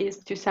job is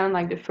to sound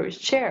like the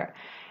first chair.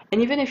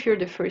 And even if you're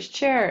the first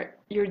chair,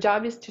 your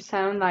job is to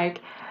sound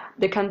like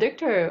the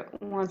conductor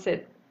wants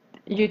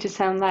you to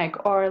sound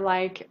like, or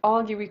like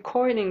all the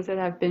recordings that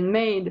have been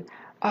made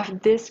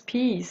of this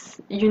piece.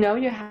 You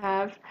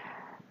have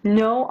you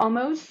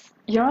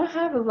don't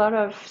have a lot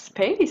of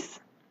space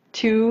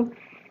to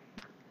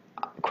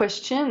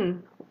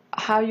question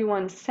how you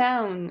want to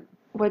sound,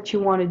 what you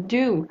want to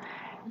do.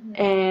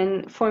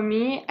 And for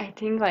me, I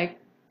think like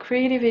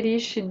creativity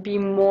should be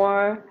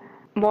more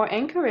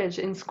encouraged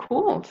in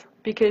schools,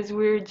 because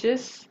we're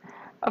just,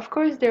 of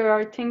course there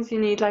are things you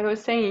need, like I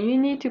was saying, you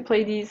need to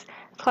play these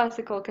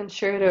classical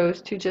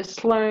concertos to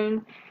just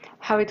learn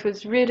how it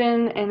was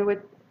written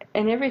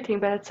and everything,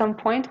 but at some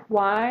point,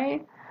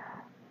 why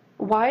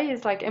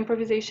is like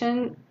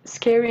improvisation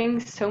scaring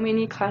so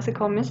many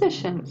classical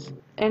musicians?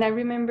 And I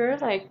remember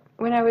like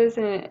when I was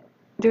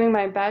doing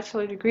my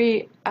bachelor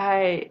degree,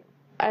 I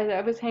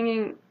was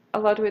hanging a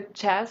lot with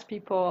jazz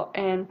people,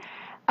 and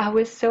I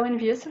was so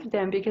envious of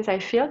them because I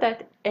feel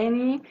that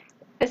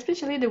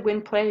especially the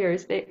wind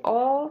players, they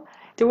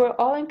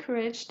were all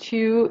encouraged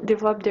to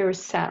develop their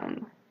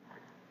sound.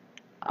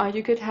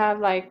 You could have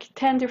like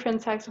 10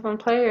 different saxophone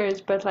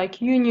players, but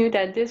like you knew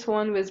that this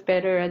one was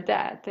better at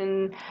that,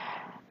 and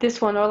this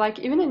one, or like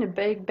even in a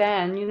big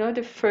band,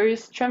 the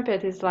first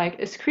trumpet is like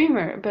a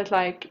screamer, but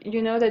like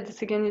that the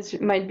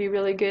second might be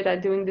really good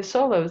at doing the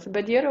solos,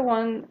 but the other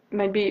one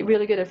might be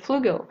really good at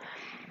flugel.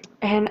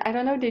 And I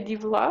don't know, they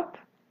develop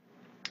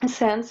a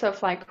sense of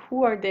like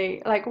who are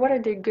they, like what are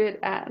they good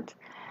at,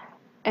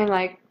 and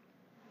like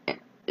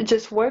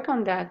just work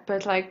on that.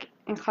 But like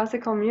in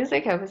classical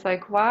music, I was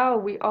like, wow,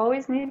 we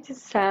always need to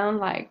sound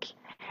like,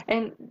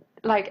 and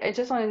like I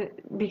just want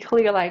to be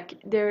clear, like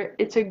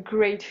it's a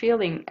great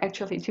feeling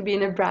actually to be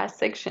in a brass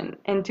section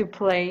and to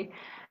play,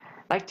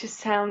 like to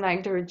sound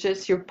like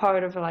you're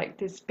part of like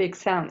this big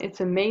sound. It's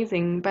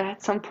amazing, but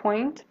at some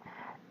point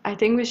I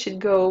think we should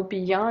go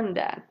beyond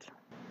that.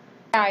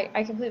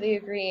 I completely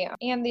agree.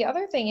 And the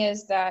other thing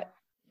is that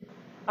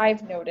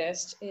I've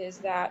noticed is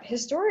that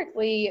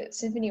historically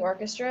symphony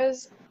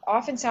orchestras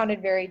often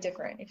sounded very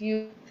different. If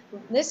you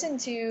listen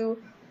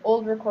to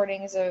old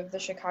recordings of the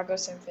Chicago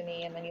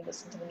Symphony and then you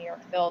listen to the New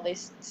York Phil, they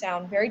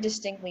sound very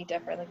distinctly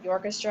different. Like the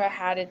orchestra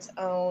had its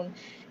own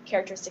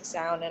characteristic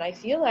sound, and I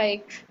feel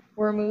like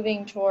we're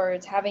moving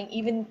towards having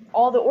even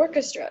all the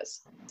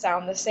orchestras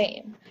sound the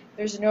same.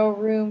 There's no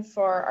room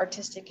for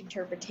artistic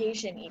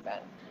interpretation even.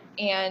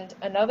 And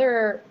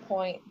another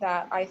point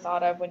that I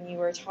thought of when you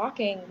were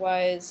talking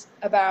was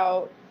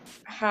about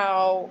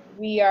how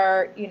we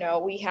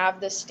have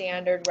the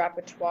standard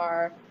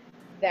repertoire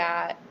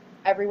that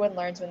everyone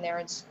learns when they're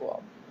in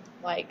school.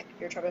 Like if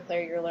you're a trumpet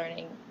player, you're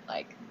learning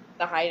like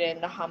the Haydn,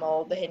 the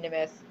Hummel, the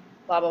Hindemith,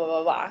 blah, blah, blah,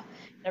 blah, blah.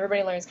 And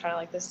everybody learns kind of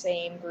like the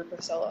same group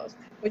of solos,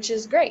 which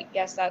is great.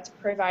 Yes, that's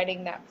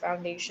providing that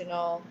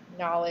foundational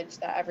knowledge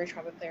that every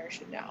trumpet player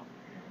should know.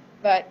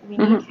 But we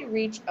need to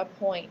reach a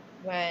point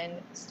when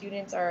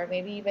students are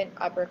maybe even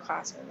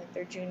upperclassmen, like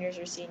they're juniors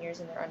or seniors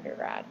in their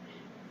undergrad,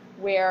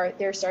 where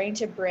they're starting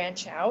to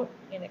branch out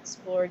and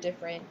explore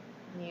different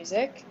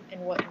music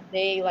and what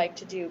they like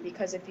to do.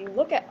 Because if you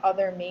look at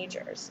other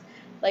majors,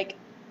 like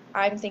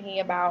I'm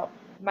thinking about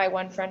my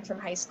one friend from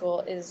high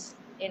school is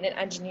in an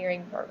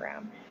engineering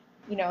program.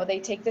 They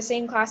take the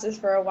same classes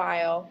for a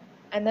while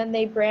and then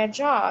they branch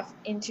off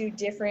into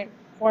different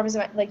forms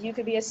of, like you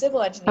could be a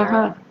civil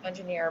engineer,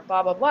 engineer,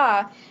 blah, blah,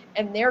 blah,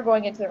 and they're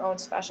going into their own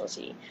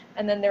specialty.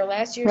 And then their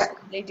last year,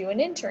 they do an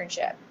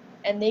internship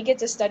and they get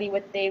to study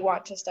what they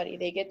want to study.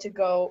 They get to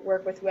go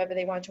work with whoever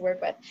they want to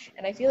work with.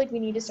 And I feel like we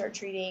need to start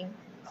treating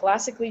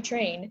classically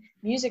trained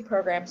music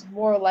programs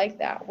more like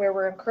that, where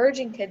we're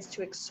encouraging kids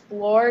to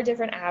explore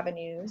different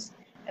avenues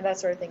and that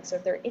sort of thing. So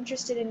if they're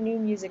interested in new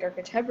music or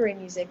contemporary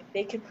music,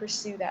 they could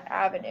pursue that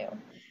avenue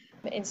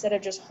instead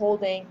of just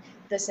holding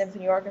the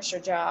symphony orchestra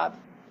job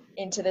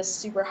into this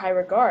super high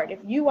regard. If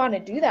you want to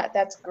do that,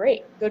 that's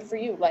great. Good for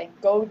you.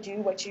 Like, go do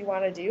what you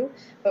want to do.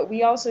 But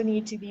we also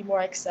need to be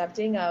more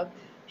accepting of,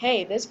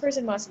 hey, this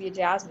person wants to be a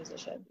jazz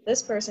musician.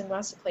 This person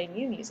wants to play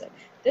new music.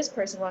 This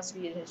person wants to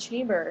be in a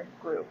chamber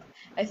group.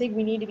 I think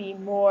we need to be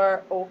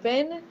more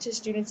open to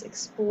students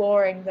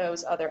exploring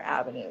those other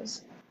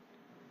avenues.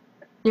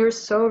 You're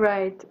so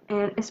right.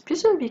 And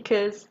especially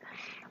because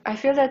I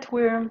feel that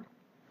we're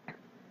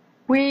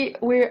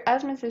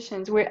as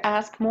musicians, we're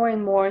asked more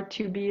and more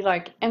to be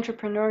like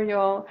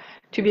entrepreneurial,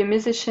 to be a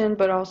musician,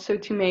 but also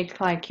to make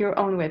like your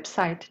own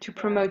website, to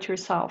promote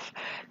yourself,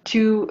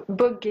 to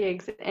book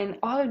gigs and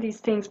all of these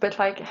things. But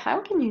like, how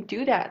can you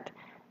do that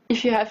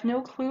if you have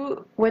no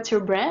clue what's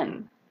your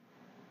brand?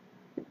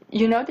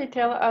 They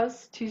tell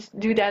us to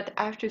do that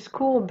after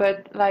school,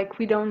 but like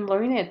we don't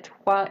learn it.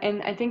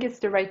 And I think it's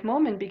the right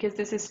moment, because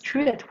this is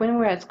true that when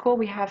we're at school,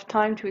 we have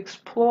time to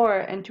explore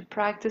and to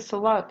practice a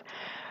lot.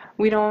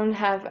 We don't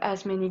have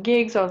as many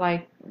gigs or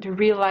like the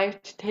real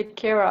life to take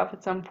care of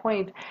at some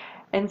point.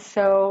 And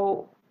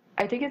so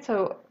I think it's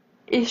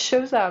it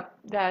shows up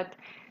that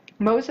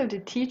most of the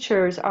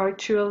teachers are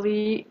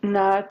truly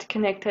not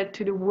connected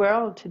to the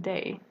world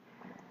today.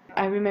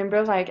 I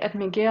remember like at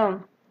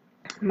McGill,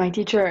 my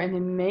teacher, an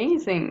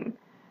amazing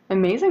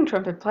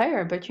trumpet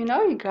player, but you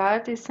know, he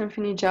got his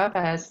symphony job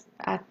at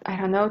I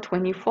don't know,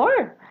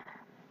 24,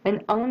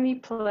 and only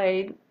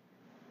played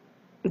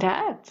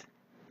that.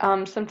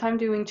 Sometime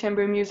doing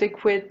chamber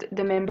music with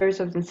the members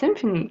of the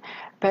symphony,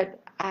 but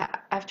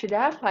after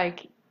that,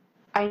 like,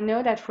 I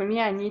know that for me,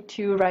 I need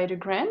to write a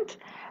grant.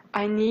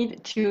 I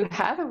need to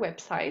have a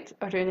website.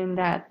 Other than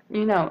that,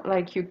 you know,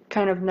 like you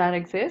kind of not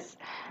exist.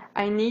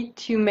 I need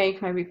to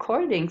make my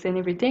recordings and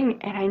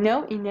everything, and I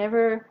know he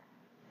never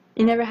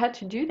had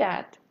to do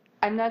that.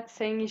 I'm not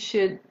saying he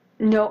should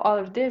know all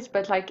of this,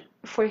 but like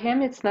for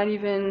him, it's not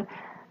even,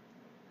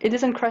 it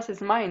doesn't cross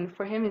his mind.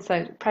 For him, it's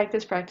like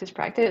practice, practice,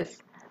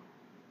 practice.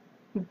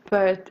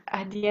 But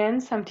at the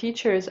end, some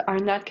teachers are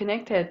not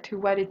connected to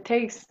what it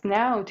takes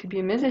now to be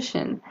a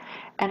musician.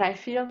 And I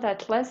feel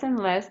that less and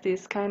less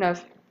these kind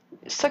of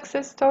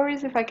success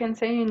stories, if I can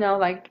say, you know,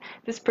 like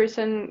this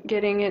person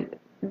getting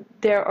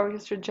their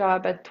orchestra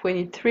job at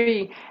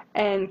 23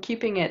 and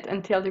keeping it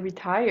until they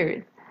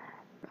retired.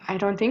 I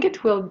don't think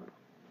it will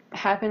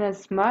happen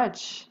as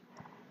much.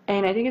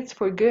 And I think it's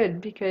for good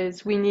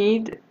because we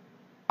need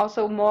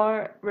also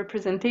more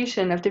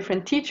representation of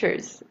different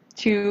teachers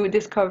to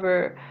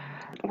discover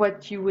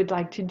what you would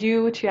like to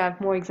do, to have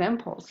more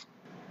examples.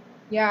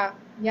 Yeah,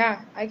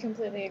 I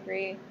completely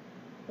agree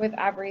with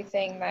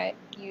everything that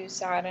you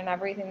said, and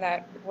everything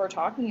that we're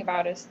talking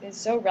about is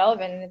so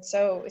relevant, and it's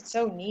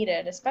so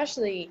needed,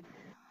 especially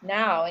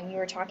now. And you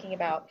were talking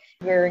about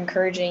we're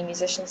encouraging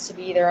musicians to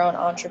be their own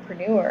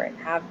entrepreneur and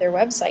have their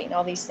website and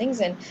all these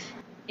things. And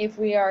if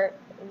we are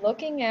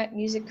looking at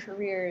music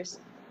careers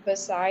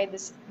beside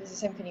this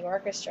symphony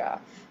orchestra,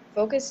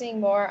 focusing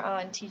more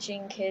on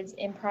teaching kids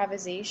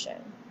improvisation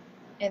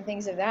and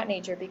things of that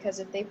nature, because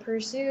if they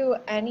pursue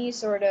any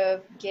sort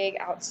of gig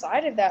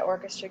outside of that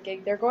orchestra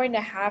gig, they're going to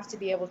have to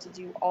be able to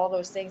do all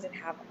those things and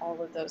have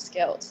all of those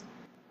skills.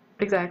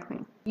 Exactly.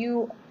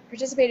 You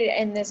participated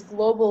in this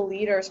Global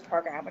Leaders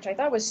program, which I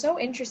thought was so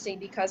interesting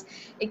because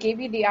it gave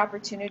you the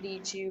opportunity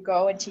to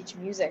go and teach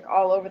music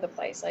all over the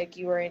place. Like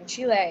you were in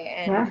Chile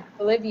and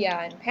Bolivia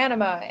and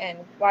Panama and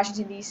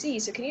Washington, D.C.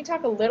 So can you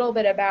talk a little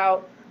bit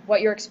about what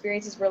your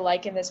experiences were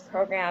like in this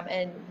program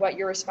and what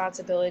your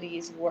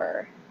responsibilities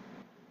were?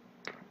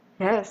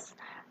 Yes.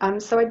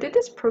 So I did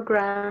this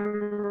program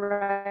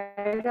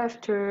right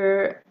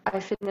after I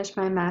finished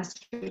my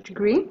master's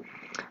degree.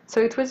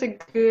 So it was a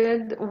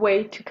good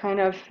way to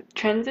kind of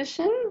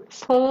transition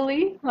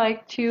slowly,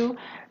 like to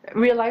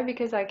real life,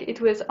 because like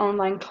it was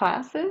online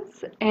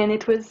classes and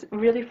it was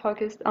really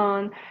focused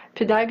on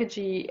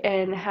pedagogy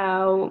and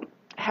how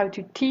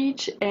to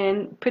teach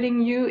and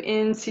putting you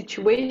in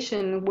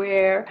situation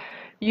where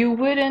you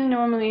wouldn't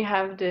normally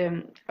have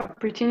the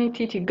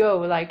opportunity to go.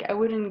 Like I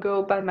wouldn't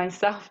go by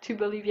myself to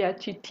Bolivia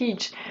to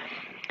teach.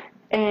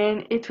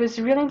 And it was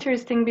really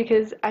interesting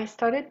because I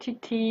started to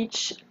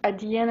teach at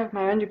the end of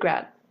my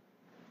undergrad.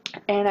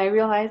 And I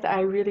realized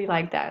I really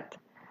like that.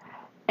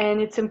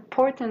 And it's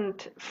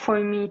important for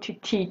me to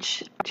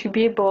teach, to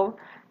be able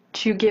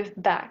to give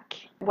back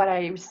what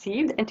I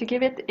received and to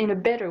give it in a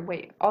better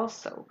way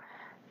also.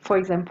 For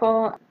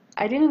example,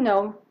 I didn't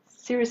know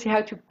seriously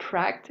how to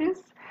practice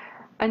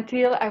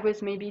until I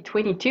was maybe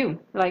 22,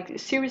 like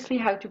seriously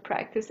how to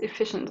practice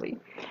efficiently.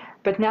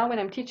 But now when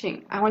I'm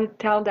teaching, I want to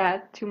tell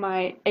that to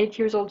my 8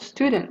 years old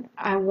student.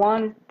 I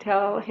want to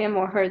tell him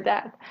or her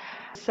that.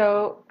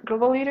 So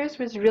Global Leaders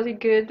was really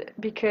good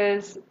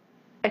because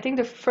I think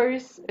the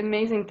first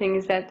amazing thing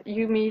is that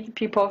you meet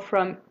people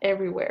from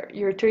everywhere.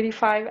 You're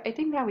 35, I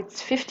think now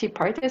it's 50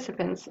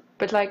 participants,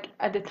 but like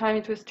at the time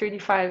it was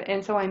 35.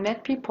 And so I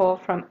met people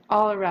from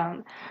all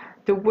around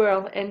the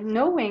world, and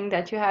knowing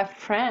that you have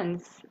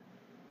friends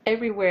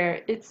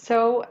everywhere,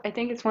 I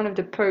think it's one of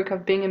the perks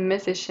of being a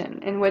musician,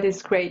 and what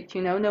is great,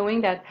 you know,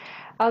 knowing that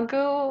I'll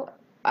go,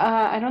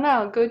 I don't know,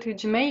 I'll go to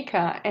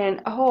Jamaica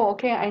and, oh,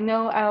 okay, I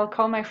know I'll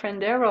call my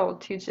friend Daryl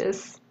to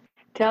just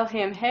tell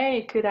him,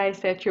 hey, could I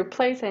stay at your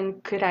place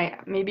and could I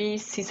maybe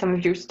see some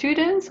of your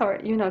students, or,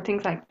 you know,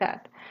 things like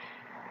that.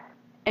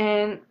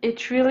 And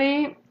it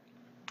really,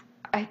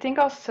 I think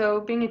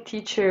also being a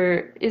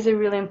teacher is a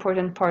really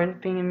important part of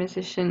being a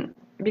musician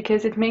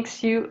because it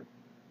makes you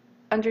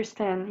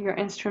understand your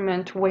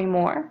instrument way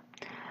more,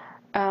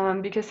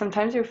 because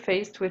sometimes you're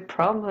faced with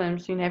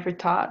problems you never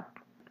thought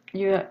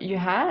you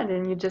had,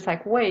 and you're just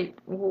like, wait,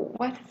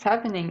 what is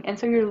happening? And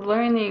so you're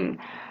learning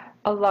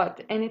a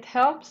lot, and it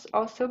helps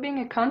also being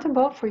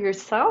accountable for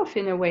yourself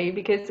in a way,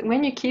 because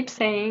when you keep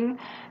saying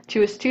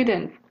to a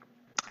student,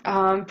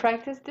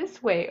 practice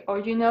this way, or,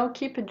 you know,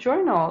 keep a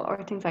journal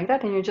or things like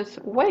that, and you just,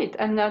 wait,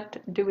 I'm not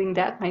doing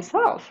that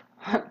myself.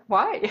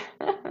 Why?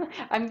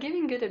 I'm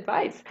giving good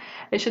advice.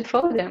 I should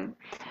follow them.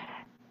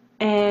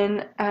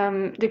 And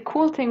the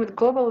cool thing with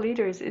Global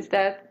Leaders is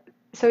that,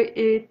 so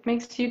it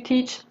makes you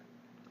teach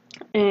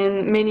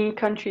in many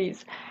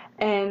countries.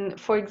 And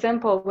for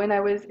example, when I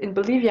was in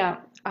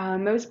Bolivia,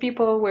 most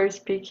people were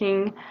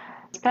speaking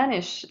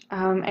Spanish,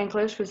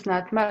 English was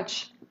not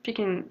much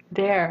speaking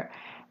there.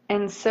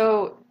 And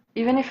so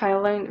even if I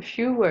learned a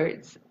few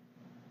words,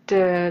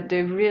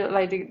 the real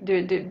like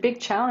the big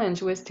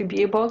challenge was to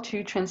be able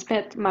to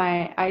transmit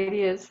my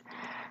ideas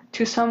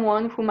to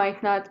someone who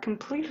might not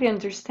completely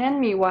understand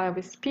me while I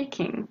was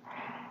speaking.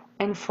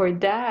 And for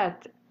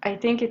that, I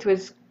think it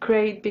was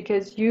great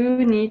because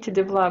you need to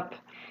develop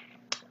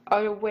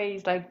other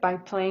ways, like by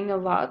playing a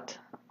lot,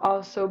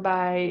 also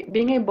by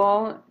being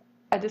able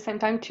at the same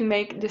time to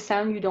make the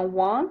sound you don't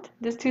want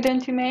the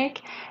student to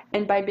make,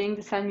 and by being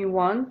the sound you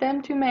want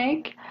them to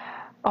make.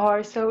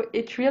 Or so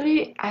it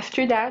really,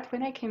 after that,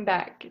 when I came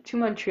back to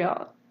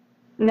Montreal,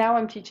 now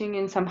I'm teaching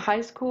in some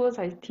high schools,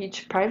 I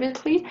teach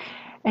privately,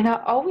 and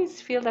I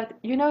always feel that,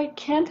 it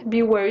can't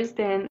be worse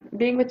than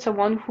being with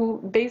someone who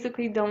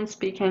basically don't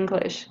speak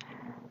English.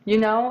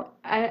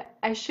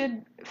 I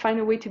should find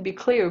a way to be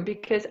clear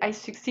because I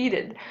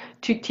succeeded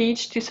to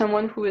teach to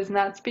someone who is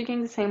not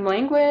speaking the same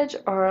language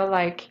or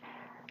like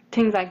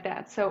things like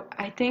that. So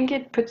I think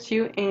it puts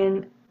you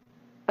in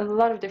a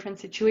lot of different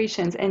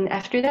situations, and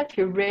after that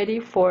you're ready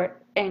for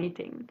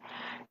anything.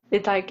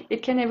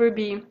 It can never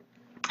be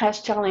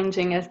as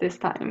challenging as this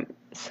time.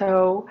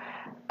 So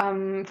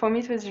for me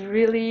it was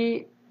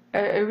really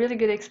a really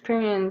good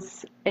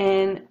experience,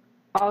 and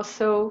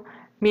also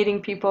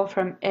meeting people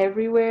from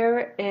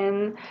everywhere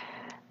and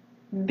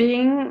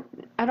being,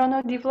 I don't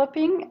know,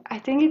 developing. I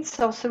think it's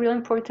also really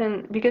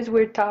important because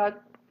we're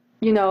taught,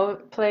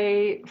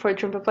 play for a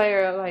trumpet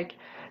player, like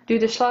do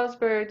the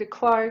Schlossberg, the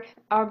Clark,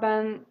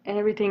 Arban, and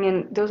everything,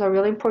 and those are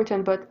really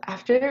important. But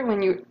after,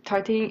 when you're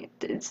starting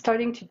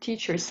to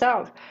teach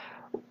yourself,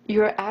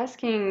 you're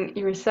asking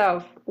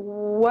yourself,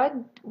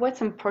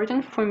 what's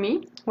important for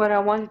me, what I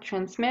want to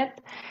transmit,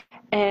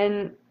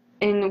 and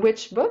in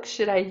which books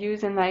should I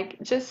use, and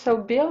like just so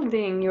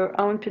building your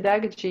own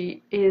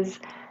pedagogy is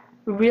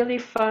really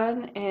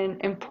fun and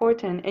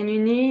important, and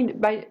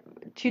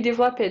to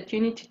develop it, you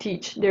need to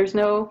teach. There's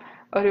no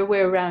other way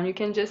around. You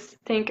can just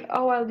think,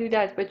 oh, I'll do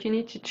that, but you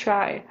need to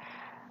try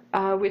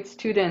with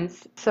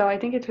students. So I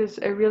think it was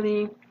a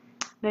really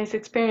nice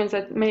experience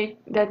that made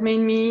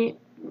me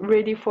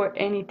ready for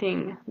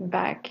anything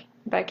back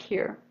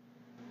here.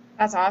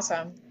 That's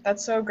awesome.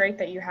 That's so great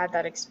that you had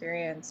that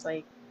experience.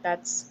 Like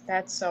that's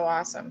so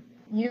awesome.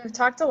 You've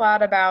talked a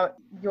lot about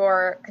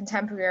your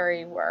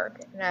contemporary work,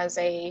 and as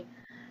a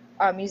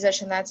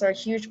musician that's a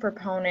huge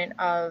proponent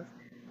of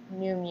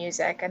new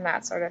music and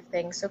that sort of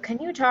thing. So can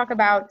you talk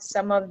about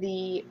some of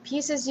the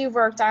pieces you've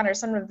worked on or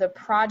some of the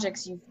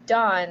projects you've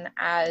done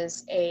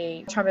as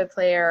a trumpet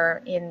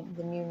player in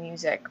the new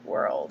music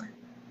world?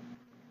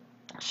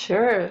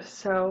 Sure.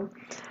 So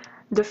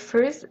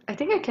I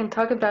think I can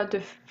talk about the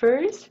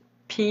first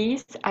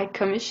piece I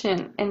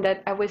commissioned and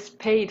that I was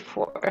paid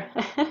for.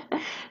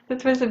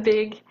 That was a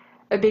big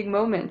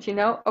moment,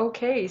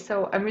 Okay,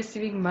 so I'm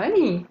receiving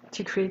money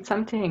to create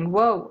something.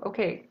 Whoa,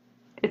 okay,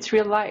 it's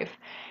real life.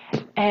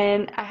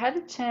 And I had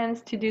a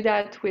chance to do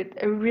that with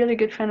a really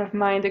good friend of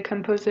mine, the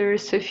composer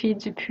Sophie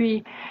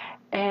Dupuis.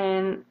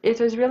 And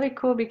it was really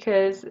cool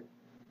because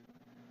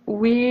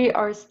we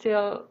are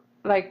still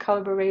like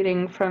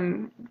collaborating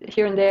from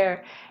here and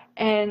there.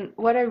 And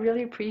what I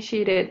really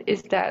appreciated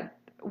is that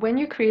when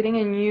you're creating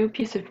a new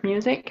piece of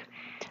music,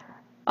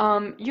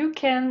 you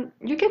can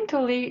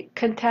totally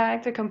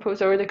contact the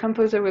composer, or the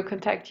composer will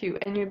contact you,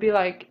 and you'll be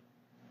like,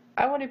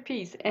 I want a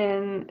piece,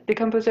 and the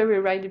composer will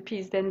write the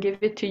piece, then give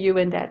it to you,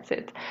 and that's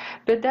it.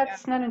 But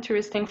that's not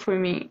interesting for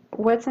me.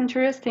 What's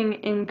interesting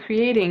in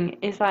creating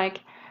is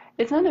like,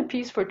 it's not a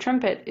piece for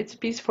trumpet, it's a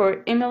piece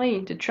for Emily,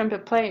 the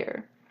trumpet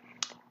player.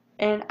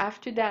 And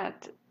after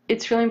that,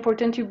 it's really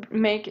important to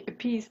make a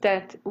piece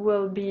that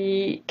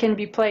can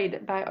be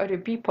played by other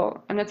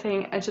people. I'm not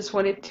saying I just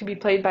want it to be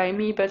played by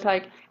me, but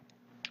like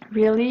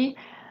really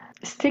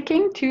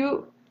sticking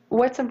to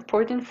what's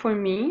important for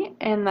me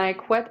and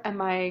like what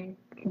am I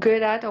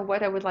good at or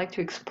what I would like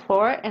to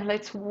explore, and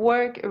let's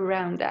work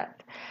around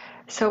that.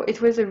 So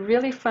it was a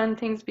really fun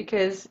thing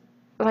because,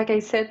 like I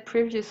said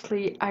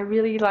previously, I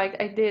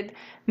did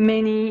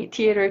many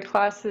theater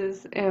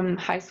classes in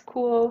high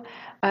school,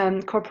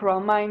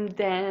 corporal mime,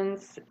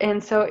 dance,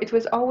 and so it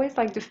was always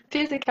like the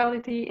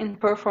physicality in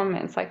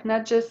performance, like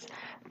not just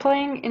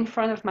playing in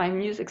front of my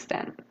music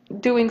stand,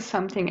 doing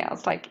something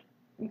else, like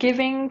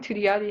giving to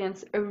the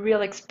audience a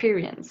real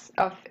experience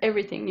of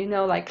everything,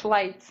 like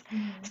lights,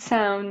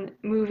 sound,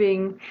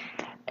 moving.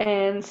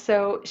 And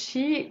so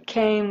she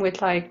came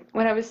with like,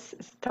 when I was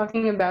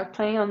talking about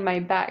playing on my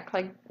back,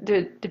 like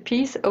the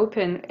piece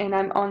open and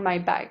I'm on my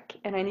back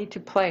and I need to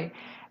play.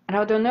 And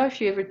I don't know if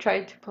you ever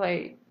tried to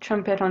play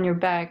trumpet on your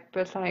back,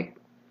 but like,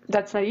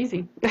 that's not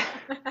easy.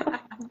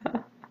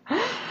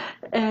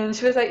 And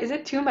she was like, is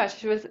it too much?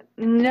 She was,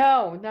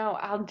 no,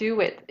 I'll do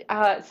it.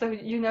 So,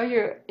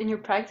 you're in your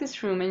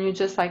practice room and you're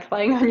just like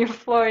lying on your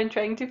floor and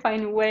trying to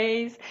find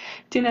ways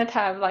to not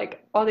have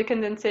like all the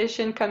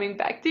condensation coming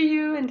back to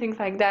you and things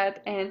like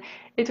that. And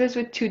it was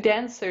with two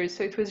dancers.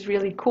 So it was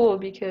really cool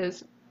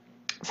because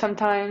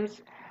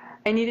sometimes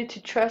I needed to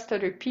trust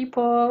other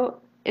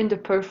people in the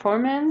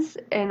performance,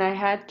 and I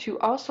had to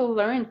also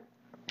learn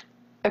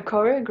a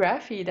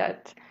choreography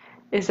that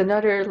is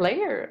another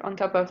layer on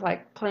top of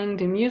like playing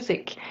the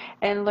music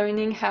and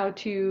learning how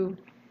to.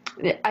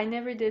 I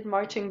never did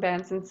marching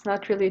bands. It's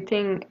not really a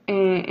thing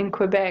in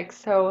Quebec.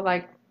 So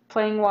like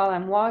playing while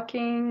I'm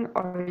walking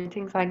or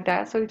things like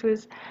that. So it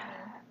was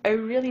a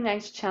really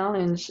nice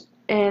challenge.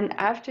 And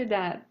after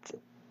that,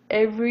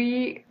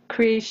 every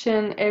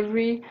creation,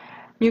 every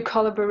new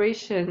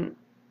collaboration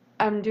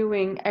I'm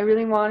doing, I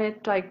really want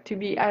it like to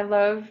be. I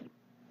love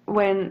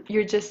when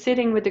you're just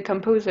sitting with the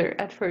composer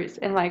at first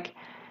and like,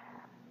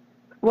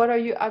 what are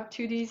you up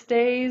to these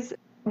days?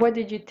 What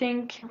did you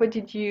think? What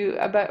did you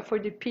about for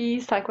the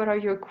piece? Like, what are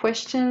your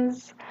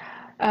questions?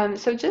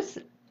 So just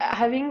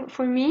having,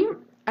 for me,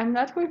 I'm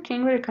not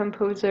working with a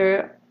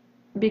composer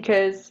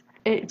because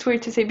it's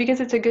weird to say because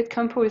it's a good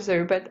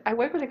composer, but I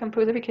work with a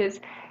composer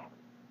because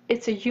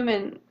it's a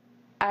human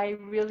I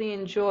really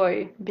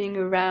enjoy being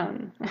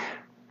around.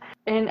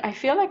 And I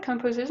feel like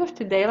composers of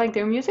today, like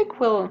their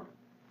music will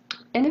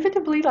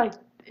inevitably like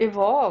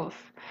evolve.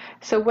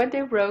 So what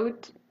they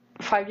wrote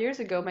 5 years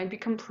ago might be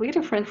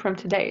completely different from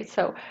today.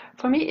 So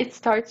for me, it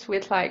starts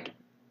with like,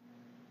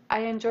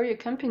 I enjoy your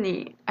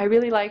company. I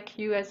really like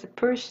you as a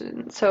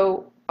person.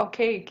 So,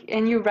 okay,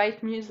 and you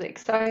write music.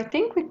 So I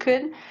think we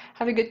could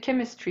have a good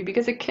chemistry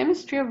because the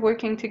chemistry of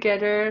working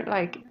together,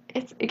 like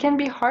it can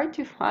be hard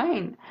to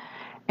find.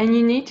 And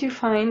you need to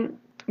find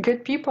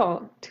good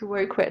people to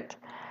work with.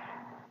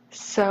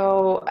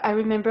 So I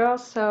remember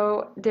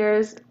also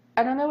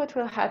I don't know what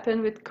will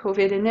happen with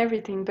COVID and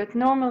everything, but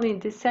normally in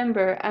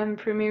December I'm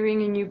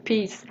premiering a new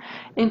piece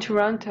in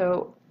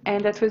Toronto,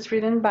 and that was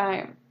written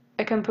by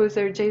a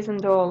composer, Jason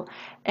Dole.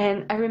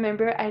 And I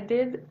remember I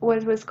did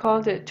what was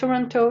called the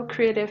Toronto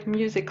Creative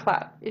Music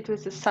Lab. It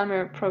was a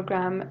summer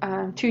program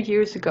 2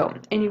 years ago,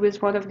 and he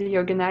was one of the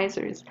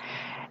organizers.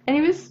 And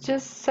he was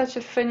just such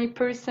a funny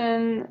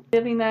person,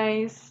 really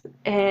nice,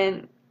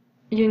 and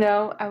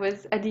I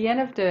was at the end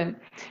of the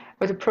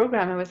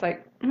program. I was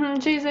like,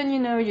 Jason,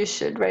 you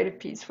should write a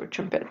piece for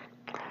trumpet.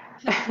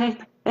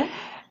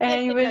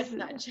 And he was,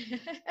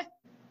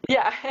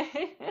 yeah,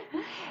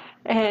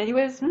 and he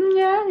was,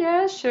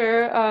 yeah,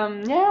 sure,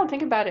 yeah, I'll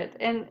think about it.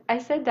 And I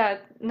said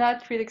that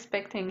not really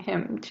expecting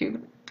him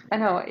to. I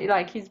know,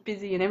 like he's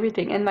busy and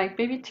everything. And like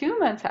maybe 2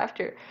 months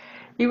after,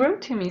 he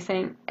wrote to me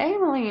saying, "Hey,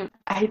 Emily,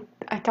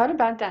 I thought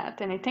about that,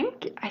 and I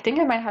think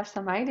I might have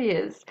some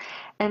ideas."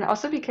 And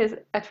also because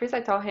at first I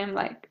told him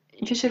like,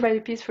 "You should write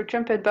a piece for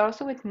trumpet, but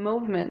also with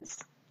movements,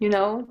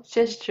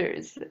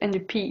 gestures in the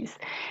piece."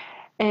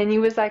 And he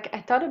was like,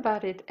 "I thought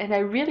about it, and I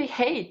really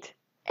hate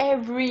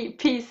every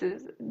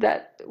pieces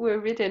that were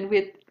written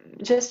with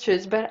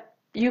gestures, but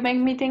you make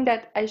me think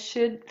that I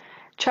should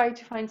try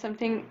to find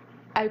something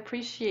I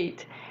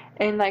appreciate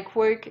and like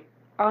work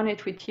on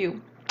it with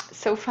you."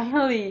 So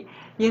finally,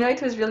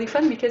 it was really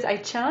fun because I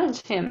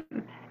challenged him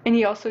and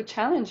he also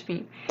challenged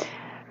me.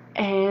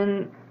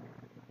 And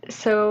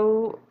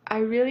so I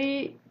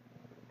really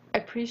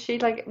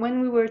appreciate, like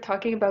when we were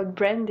talking about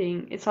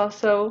branding, it's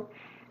also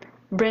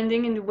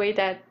branding in the way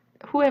that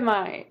who am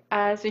I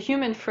as a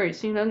human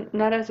first,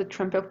 not as a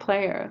trumpet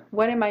player.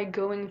 What am I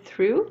going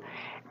through?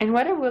 And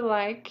what I would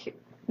like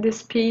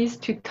this piece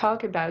to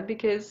talk about,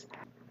 because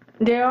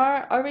there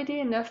are already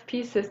enough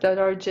pieces that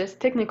are just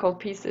technical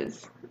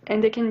pieces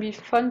and they can be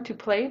fun to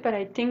play, but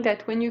I think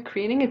that when you're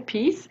creating a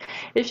piece,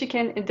 if you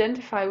can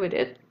identify with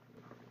it,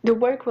 the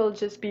work will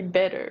just be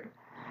better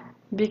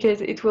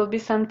because it will be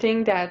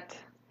something that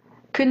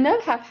could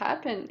not have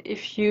happened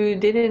if you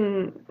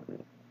didn't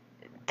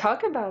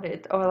talk about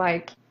it. Or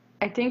like,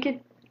 I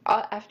think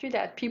after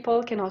that,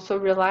 people can also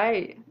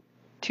rely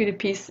to the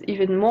piece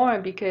even more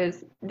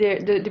because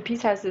the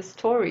piece has a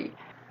story.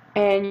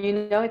 And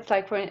it's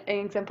like, for an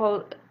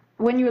example,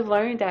 when you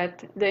learn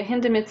that the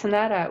Hindemith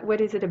Sonata, what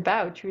is it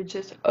about? You're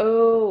just,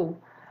 oh,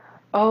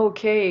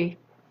 okay.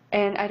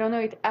 And I don't know,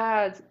 it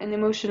adds an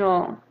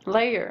emotional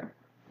layer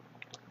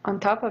on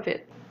top of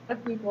it. A lot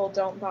of people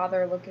don't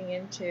bother looking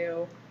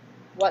into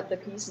what the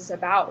piece is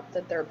about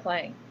that they're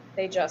playing.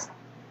 They just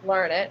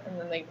learn it and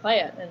then they play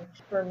it. And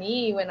for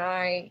me, when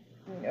I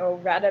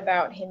read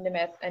about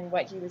Hindemith and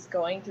what he was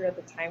going through at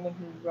the time when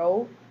he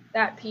wrote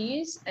that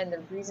piece and the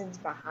reasons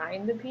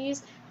behind the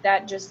piece,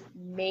 that just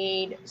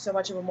made so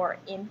much of a more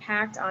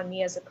impact on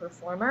me as a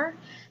performer.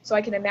 So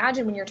I can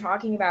imagine when you're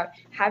talking about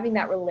having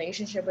that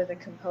relationship with a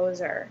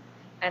composer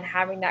and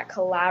having that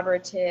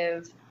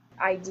collaborative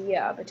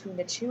idea between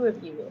the two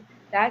of you,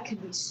 that could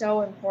be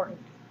so important.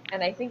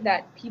 And I think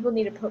that people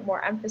need to put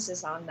more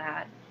emphasis on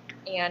that.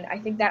 And I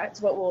think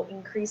that's what will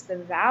increase the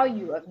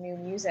value of new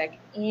music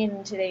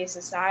in today's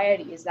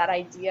society, is that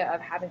idea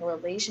of having a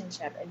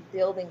relationship and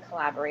building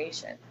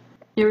collaboration.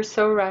 You're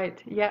so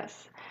right,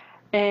 yes.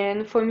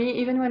 And for me,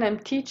 even when I'm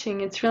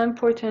teaching, it's really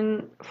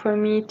important for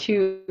me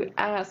to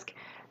ask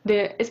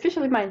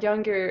especially my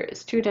younger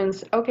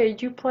students, okay,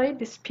 you played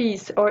this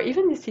piece or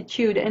even this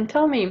etude, and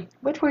tell me,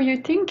 what were you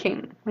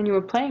thinking when you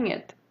were playing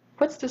it?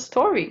 What's the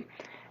story?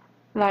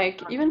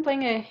 Like even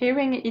playing a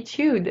hearing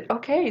etude.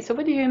 Okay, so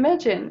what do you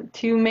imagine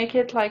to make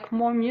it like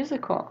more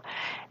musical?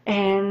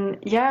 And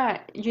yeah,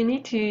 you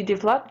need to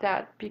develop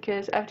that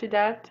because after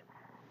that,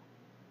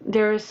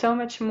 there is so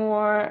much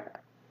more.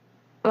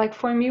 Like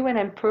for me, when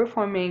I'm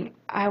performing,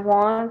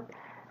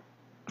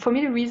 for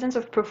me, the reasons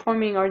of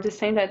performing are the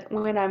same that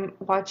when I'm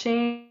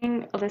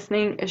watching,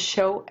 listening a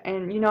show,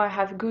 and I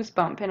have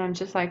goosebumps, and I'm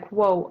just like,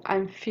 whoa,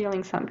 I'm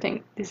feeling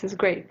something. This is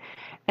great,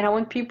 and I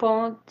want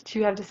people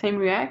to have the same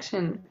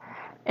reaction.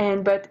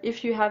 But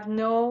if you have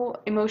no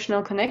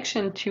emotional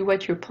connection to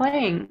what you're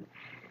playing,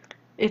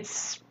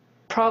 it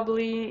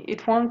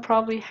won't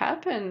probably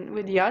happen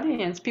with the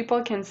audience.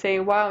 People can say,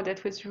 wow,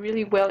 that was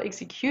really well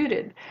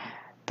executed,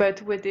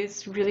 but with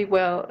this really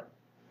well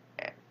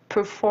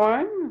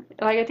perform,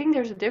 like I think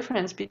there's a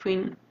difference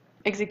between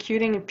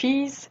executing a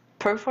piece,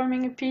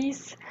 performing a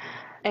piece,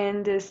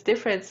 and this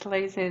difference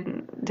lies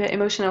in the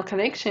emotional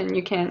connection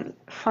you can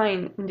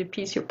find in the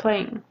piece you're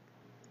playing.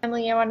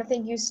 Emily, I want to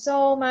thank you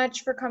so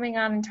much for coming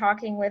on and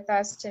talking with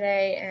us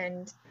today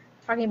and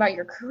talking about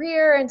your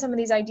career and some of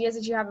these ideas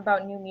that you have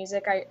about new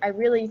music. I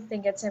really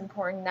think it's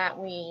important that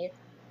we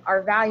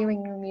are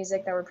valuing new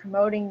music, that we're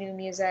promoting new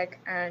music,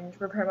 and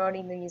we're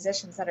promoting the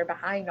musicians that are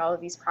behind all of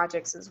these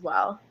projects as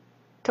well.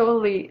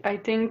 Totally. I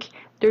think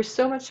there's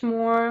so much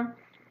more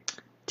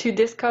to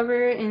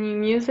discover in new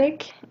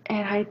music,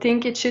 and I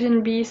think it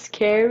shouldn't be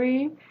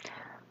scary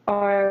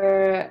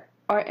or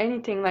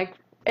anything. Like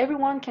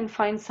everyone can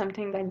find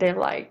something that they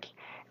like.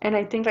 And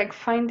I think like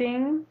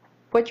finding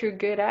what you're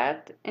good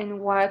at and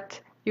what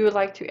you would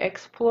like to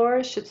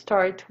explore should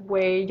start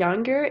way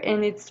younger,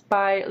 and it's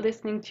by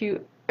listening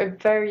to a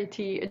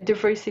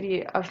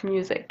diversity of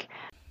music.